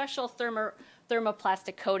there's a special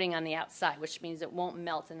thermoplastic coating on the outside, which means it won't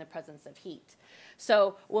melt in the presence of heat.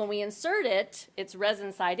 So when we insert it, it's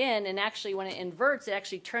resin side in, and actually when it inverts, it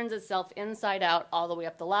actually turns itself inside out all the way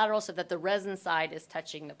up the lateral so that the resin side is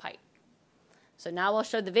touching the pipe. So now we'll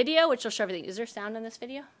show the video, which will show everything. Is there sound in this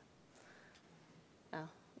video? Oh,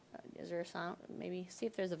 is there a sound? Maybe see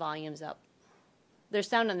if there's the volumes up. There's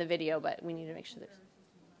sound on the video, but we need to make sure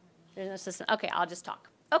there's no system. Okay, I'll just talk.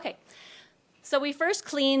 Okay. So we first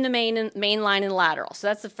clean the main line and lateral. So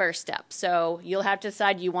that's the first step. So you'll have to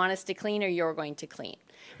decide you want us to clean or you're going to clean.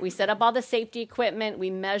 We set up all the safety equipment.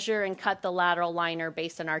 We measure and cut the lateral liner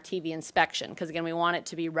based on our TV inspection because, again, we want it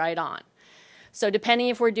to be right on. So depending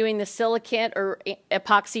if we're doing the silicate or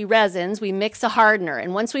epoxy resins, we mix a hardener.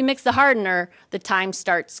 And once we mix the hardener, the time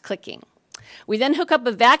starts clicking. We then hook up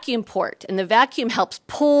a vacuum port, and the vacuum helps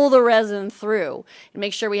pull the resin through and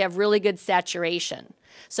make sure we have really good saturation.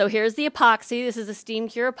 So here's the epoxy. This is a steam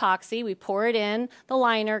cure epoxy. We pour it in the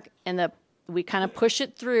liner, and we kind of push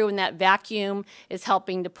it through, and that vacuum is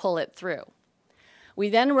helping to pull it through. We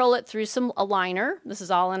then roll it through a liner. This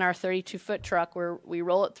is all in our 32-foot truck where we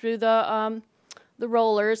roll it through the the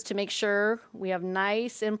rollers to make sure we have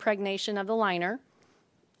nice impregnation of the liner.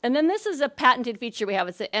 And then this is a patented feature we have.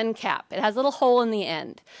 It's the end cap. It has a little hole in the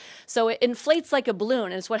end. So it inflates like a balloon,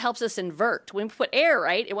 and it's what helps us invert. When we put air,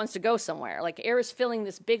 right, it wants to go somewhere. Like air is filling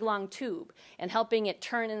this big, long tube and helping it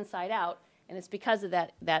turn inside out, and it's because of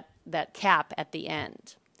that cap at the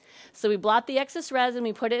end. So we blot the excess resin,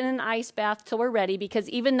 we put it in an ice bath till we're ready, because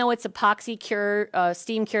even though it's epoxy cured,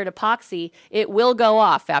 steam cured epoxy, it will go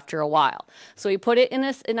off after a while. So we put it in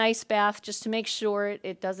an ice bath just to make sure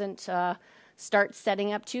it doesn't start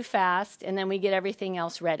setting up too fast, and then we get everything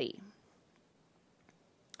else ready.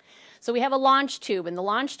 So we have a launch tube, and the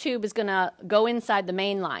launch tube is going to go inside the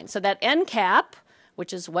main line. So that end cap,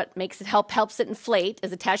 which is what makes it helps it inflate,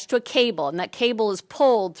 is attached to a cable, and that cable is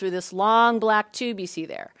pulled through this long black tube you see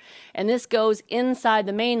there. And this goes inside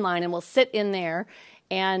the main line and will sit in there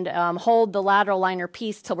and hold the lateral liner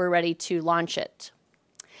piece till we're ready to launch it.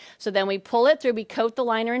 So then we pull it through, we coat the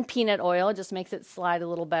liner in peanut oil, it just makes it slide a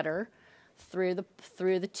little better through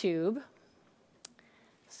the tube.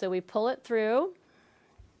 So we pull it through.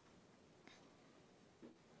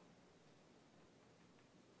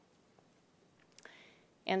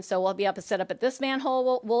 And so we'll be able to set up at this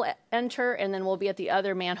manhole we'll enter, and then we'll be at the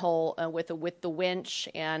other manhole with the winch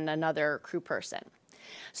and another crew person.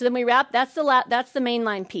 So then we wrap, that's the main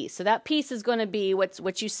line piece. So that piece is going to be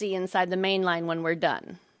what you see inside the main line when we're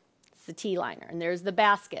done. It's the T-liner, and there's the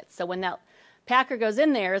basket. So when that packer goes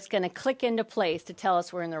in there, it's going to click into place to tell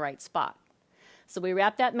us we're in the right spot. So we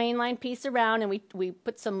wrap that mainline piece around, and we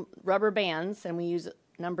put some rubber bands, and we use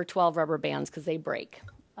number 12 rubber bands because they break.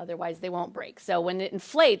 Otherwise, they won't break. So when it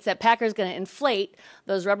inflates, that packer's going to inflate,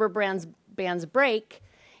 those rubber bands break,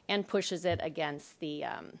 and pushes it against the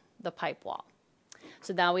pipe wall.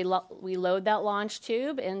 So now we load that launch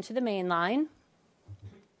tube into the main line.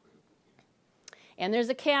 And there's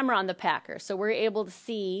a camera on the packer, so we're able to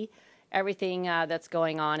see everything that's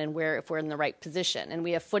going on and if we're in the right position. And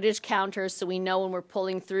we have footage counters, so we know when we're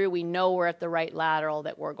pulling through, we know we're at the right lateral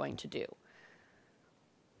that we're going to do.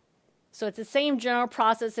 So it's the same general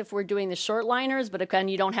process if we're doing the short liners, but again,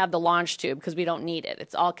 you don't have the launch tube because we don't need it.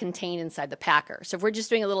 It's all contained inside the packer. So if we're just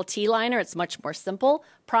doing a little T-liner, it's much more simple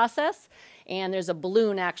process. And there's a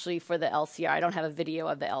balloon actually for the LCR. I don't have a video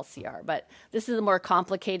of the LCR, but this is a more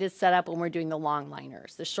complicated setup when we're doing the long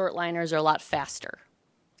liners. The short liners are a lot faster.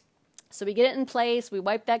 So we get it in place, we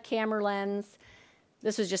wipe that camera lens.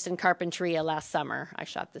 This was just in Carpinteria last summer. I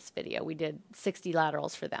shot this video. We did 60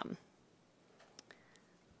 laterals for them.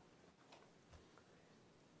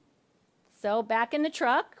 So back in the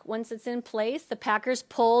truck, once it's in place, the packer's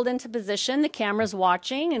pulled into position, the camera's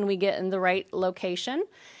watching, and we get in the right location.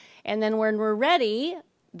 And then when we're ready,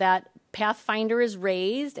 that pathfinder is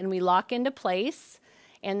raised, and we lock into place,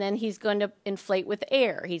 and then he's going to inflate with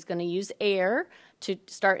air. He's going to use air to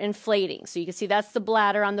start inflating. So you can see that's the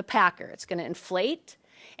bladder on the packer. It's going to inflate,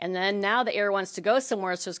 and then now the air wants to go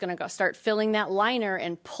somewhere, so it's going to start filling that liner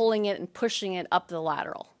and pulling it and pushing it up the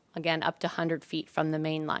lateral, again, up to 100 feet from the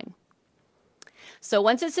main line. So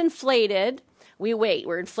once it's inflated, we wait.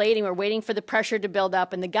 We're inflating. We're waiting for the pressure to build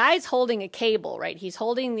up. And the guy's holding a cable, right? He's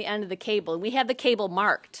holding the end of the cable. And we have the cable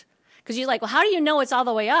marked. Because you're like, well, how do you know it's all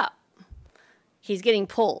the way up? He's getting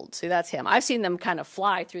pulled. So that's him. I've seen them kind of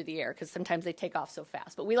fly through the air because sometimes they take off so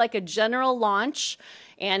fast. But we like a general launch.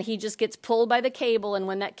 And he just gets pulled by the cable. And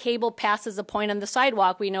when that cable passes a point on the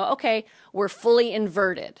sidewalk, we know, okay, we're fully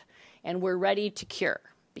inverted. And we're ready to cure.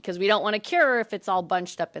 Because we don't want to cure if it's all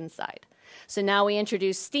bunched up inside. So now we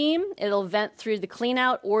introduce steam. It'll vent through the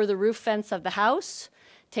cleanout or the roof vents of the house.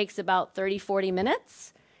 Takes about 30-40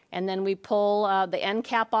 minutes. And then we pull the end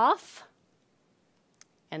cap off.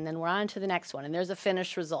 And then we're on to the next one. And there's a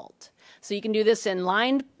finished result. So you can do this in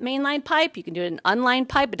mainline pipe. You can do it in unlined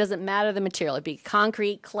pipe. It doesn't matter the material. It'd be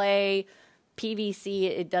concrete, clay, PVC.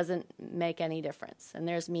 It doesn't make any difference. And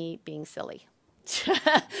there's me being silly.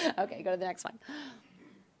 Okay, go to the next one.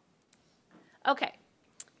 Okay.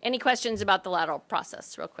 Any questions about the lateral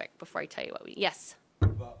process real quick before I tell you what we, yes?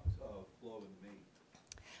 About flow and mate.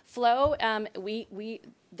 Flow,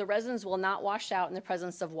 the resins will not wash out in the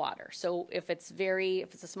presence of water. So if it's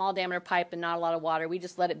a small diameter pipe and not a lot of water, we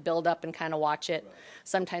just let it build up and kind of watch it. Right.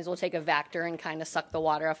 Sometimes we'll take a Vactor and kind of suck the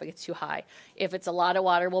water off if it gets too high. If it's a lot of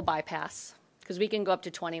water, we'll bypass because we can go up to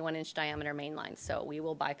 21-inch diameter main lines, so we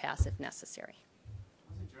will bypass if necessary.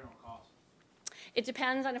 It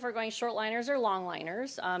depends on if we're going short liners or long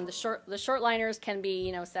liners. The short liners can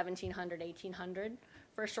be, $1,700, $1,800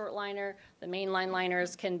 for a short liner. The mainline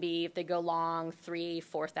liners can be, if they go long, $3,000,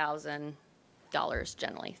 $4,000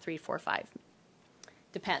 generally, $3,000, $4,000, $5,000.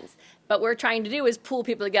 Depends. But what we're trying to do is pool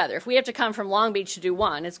people together. If we have to come from Long Beach to do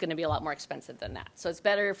one, it's going to be a lot more expensive than that. So it's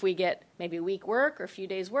better if we get maybe a week work or a few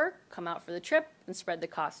days work, come out for the trip, and spread the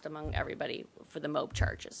cost among everybody for the MOB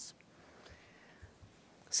charges.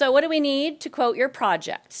 So what do we need to quote your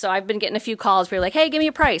project? So I've been getting a few calls where you're like, hey, give me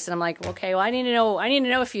a price. And I'm like, okay, well, I need to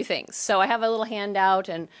know a few things. So I have a little handout,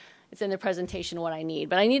 and it's in the presentation what I need.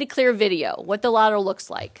 But I need a clear video, what the lateral looks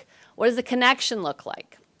like. What does the connection look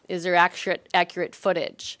like? Is there accurate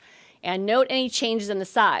footage? And note any changes in the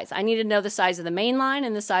size. I need to know the size of the main line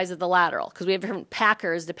and the size of the lateral, because we have different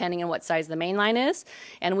packers depending on what size the main line is.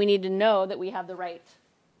 And we need to know that we have the right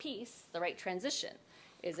piece, the right transition.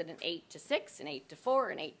 Is it an 8 to 6, an 8 to 4,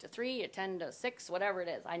 an 8 to 3, a 10 to 6, whatever it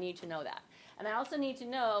is. I need to know that. And I also need to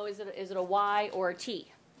know, is it a Y or a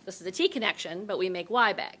T? This is a T connection, but we make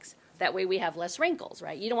Y bags. That way we have less wrinkles,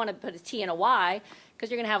 right? You don't want to put a T in a Y because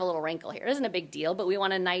you're going to have a little wrinkle here. It isn't a big deal, but we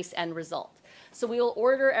want a nice end result. So we will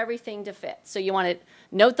order everything to fit. So you want to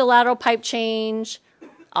note the lateral pipe change,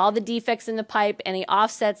 all the defects in the pipe, any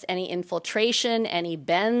offsets, any infiltration, any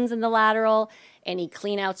bends in the lateral, any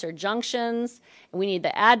cleanouts or junctions. And we need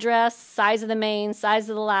the address, size of the main, size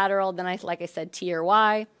of the lateral, then like I said, T or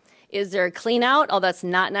Y. Is there a clean out? Oh, that's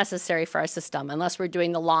not necessary for our system unless we're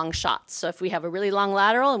doing the long shots. So if we have a really long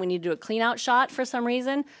lateral and we need to do a clean out shot for some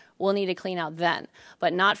reason, we'll need a clean out then,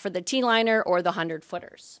 but not for the T-liner or the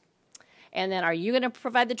 100-footers. And then are you going to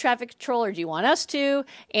provide the traffic control, or do you want us to?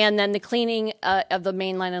 And then the cleaning of the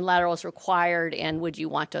main line and lateral is required, and would you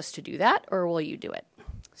want us to do that, or will you do it?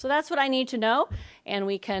 So that's what I need to know, and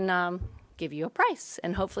we can give you a price.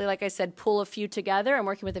 And hopefully, like I said, pull a few together. I'm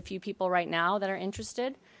working with a few people right now that are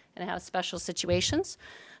interested and have special situations,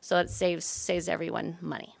 so it saves everyone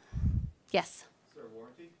money. Yes? Is there a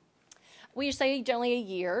warranty? We say generally a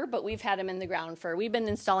year, but we've had them in the ground we've been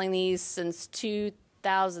installing these since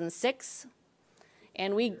 2006,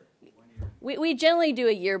 and we generally do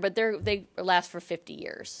a year, but they last for 50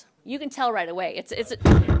 years. You can tell right away.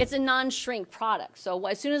 It's a non-shrink product, so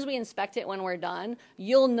as soon as we inspect it when we're done,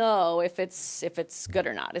 you'll know if it's good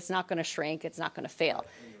or not. It's not going to shrink. It's not going to fail.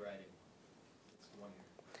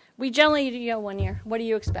 We generally do 1 year. What do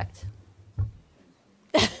you expect?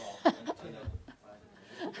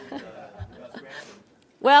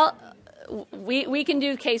 Well, we can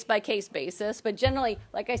do case-by-case basis, but generally,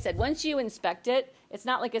 like I said, once you inspect it, it's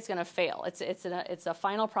not like it's going to fail. It's a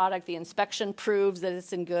final product. The inspection proves that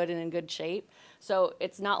it's in good shape. So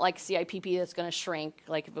it's not like CIPP that's going to shrink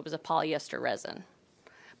like if it was a polyester resin.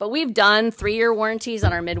 But we've done 3-year warranties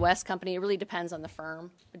on our Midwest company. It really depends on the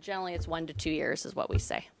firm. But generally, it's 1 to 2 years is what we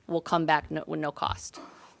say. We'll come back with no cost.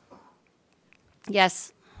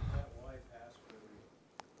 Yes?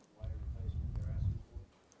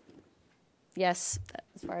 Yes,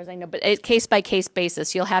 as far as I know. But it's case-by-case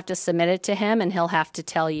basis. You'll have to submit it to him, and he'll have to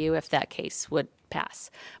tell you if that case would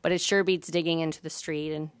pass. But it sure beats digging into the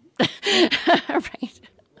street. And right. One of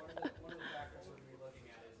the factors we're going to be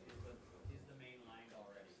looking at is the main line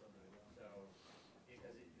already. So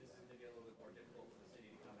because this is going to be a little bit more difficult for the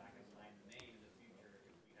city to come back and line the main in the future if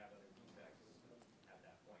we have other defects at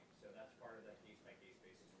that point. So that's part of that case-by-case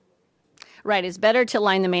basis we're looking at. Right, it's better to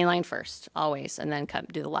line the main line first, always, and then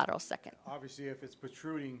do the lateral second. Obviously, if it's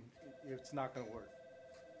protruding, it's not going to work.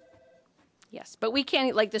 Yes, but we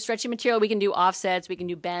can, like the stretchy material, we can do offsets, we can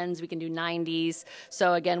do bends, we can do 90s.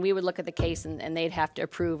 So again, we would look at the case and they'd have to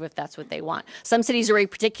approve if that's what they want. Some cities are very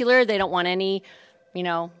particular. They don't want any, they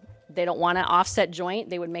don't want an offset joint.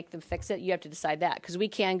 They would make them fix it. You have to decide that because we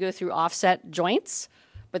can go through offset joints,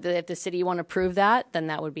 but if the city want to approve that, then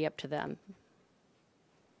that would be up to them.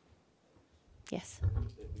 Yes? I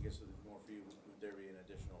guess more for you, would there be an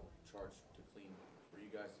additional charge for you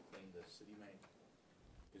guys to clean the city main?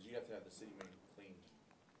 Because you have to have the city main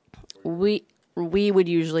cleaned. We would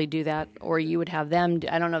usually do that, or you would have them.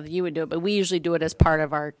 I don't know if you would do it, but we usually do it as part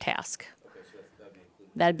of our task. Okay, so that'd be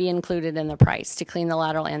included. That'd be included in the price to clean the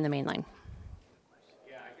lateral and the main line.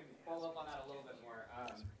 Yeah, I can follow up on that a little bit more.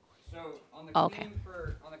 So on the Okay.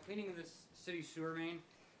 cleaning of this city sewer main,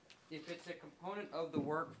 if it's a component of the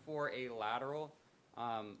work for a lateral,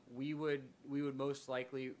 we would most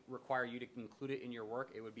likely require you to include it in your work.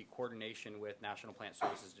 It would be coordination with National Plant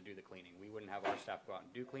Services to do the cleaning. We wouldn't have our staff go out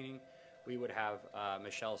and do cleaning. We would have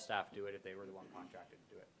Michelle's staff do it if they were the one contracted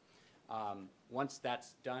to do it. Once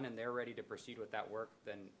that's done and they're ready to proceed with that work,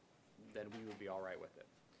 then we would be all right with it.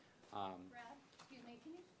 Brad, excuse me,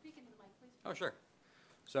 can you speak into the mic, please? Oh, sure.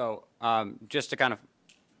 So just to kind of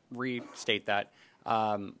restate that,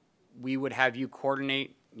 we would have you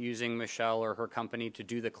coordinate using Michelle or her company to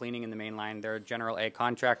do the cleaning in the main line. They're a general A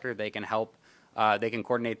contractor. They can help. They can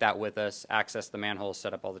coordinate that with us, access the manholes,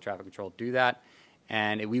 set up all the traffic control, do that.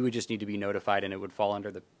 and we would just need to be notified, and it would fall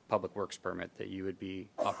under the public works permit that you would be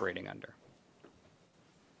operating under.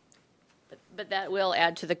 But that will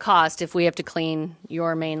add to the cost if we have to clean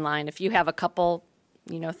your main line. If you have a couple,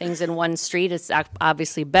 things in one street, it's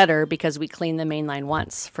obviously better because we clean the main line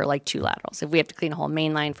once for like 2 laterals. If we have to clean a whole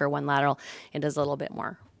main line for 1 lateral, it is a little bit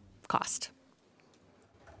more cost.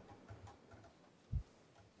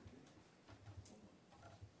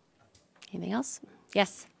 Anything else?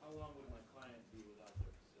 Yes?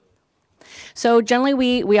 So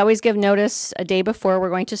generally, we always give notice a day before we're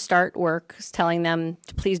going to start work, telling them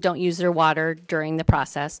to please don't use their water during the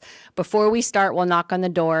process. Before we start, we'll knock on the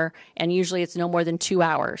door, and usually it's no more than 2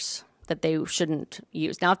 hours that they shouldn't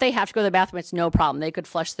use. Now, if they have to go to the bathroom, it's no problem. They could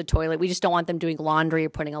flush the toilet. We just don't want them doing laundry or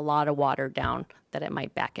putting a lot of water down that it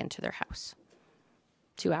might back into their house.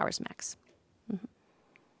 2 hours max. And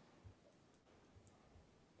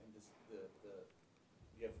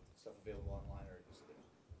you have stuff available online or just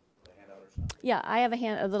a handout or something? Yeah, I have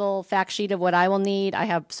a little fact sheet of what I will need. I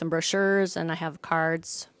have some brochures and I have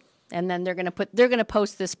cards. And then they're gonna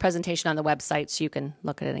post this presentation on the website so you can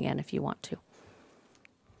look at it again if you want to.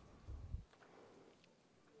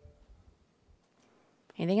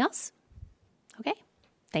 Anything else? Okay,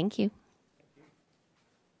 thank you.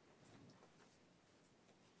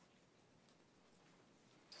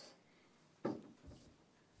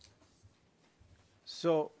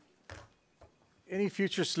 So, any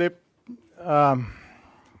future SLIP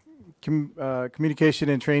communication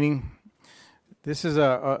and training, this is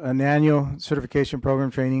an annual certification program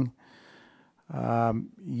training.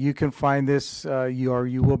 You can find this,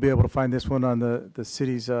 you will be able to find this one on the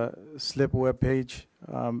city's SLIP webpage.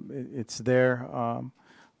 It's there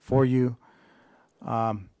for you.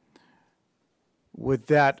 With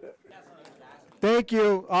that, thank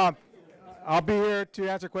you. I'll be here to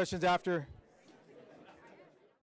answer questions after.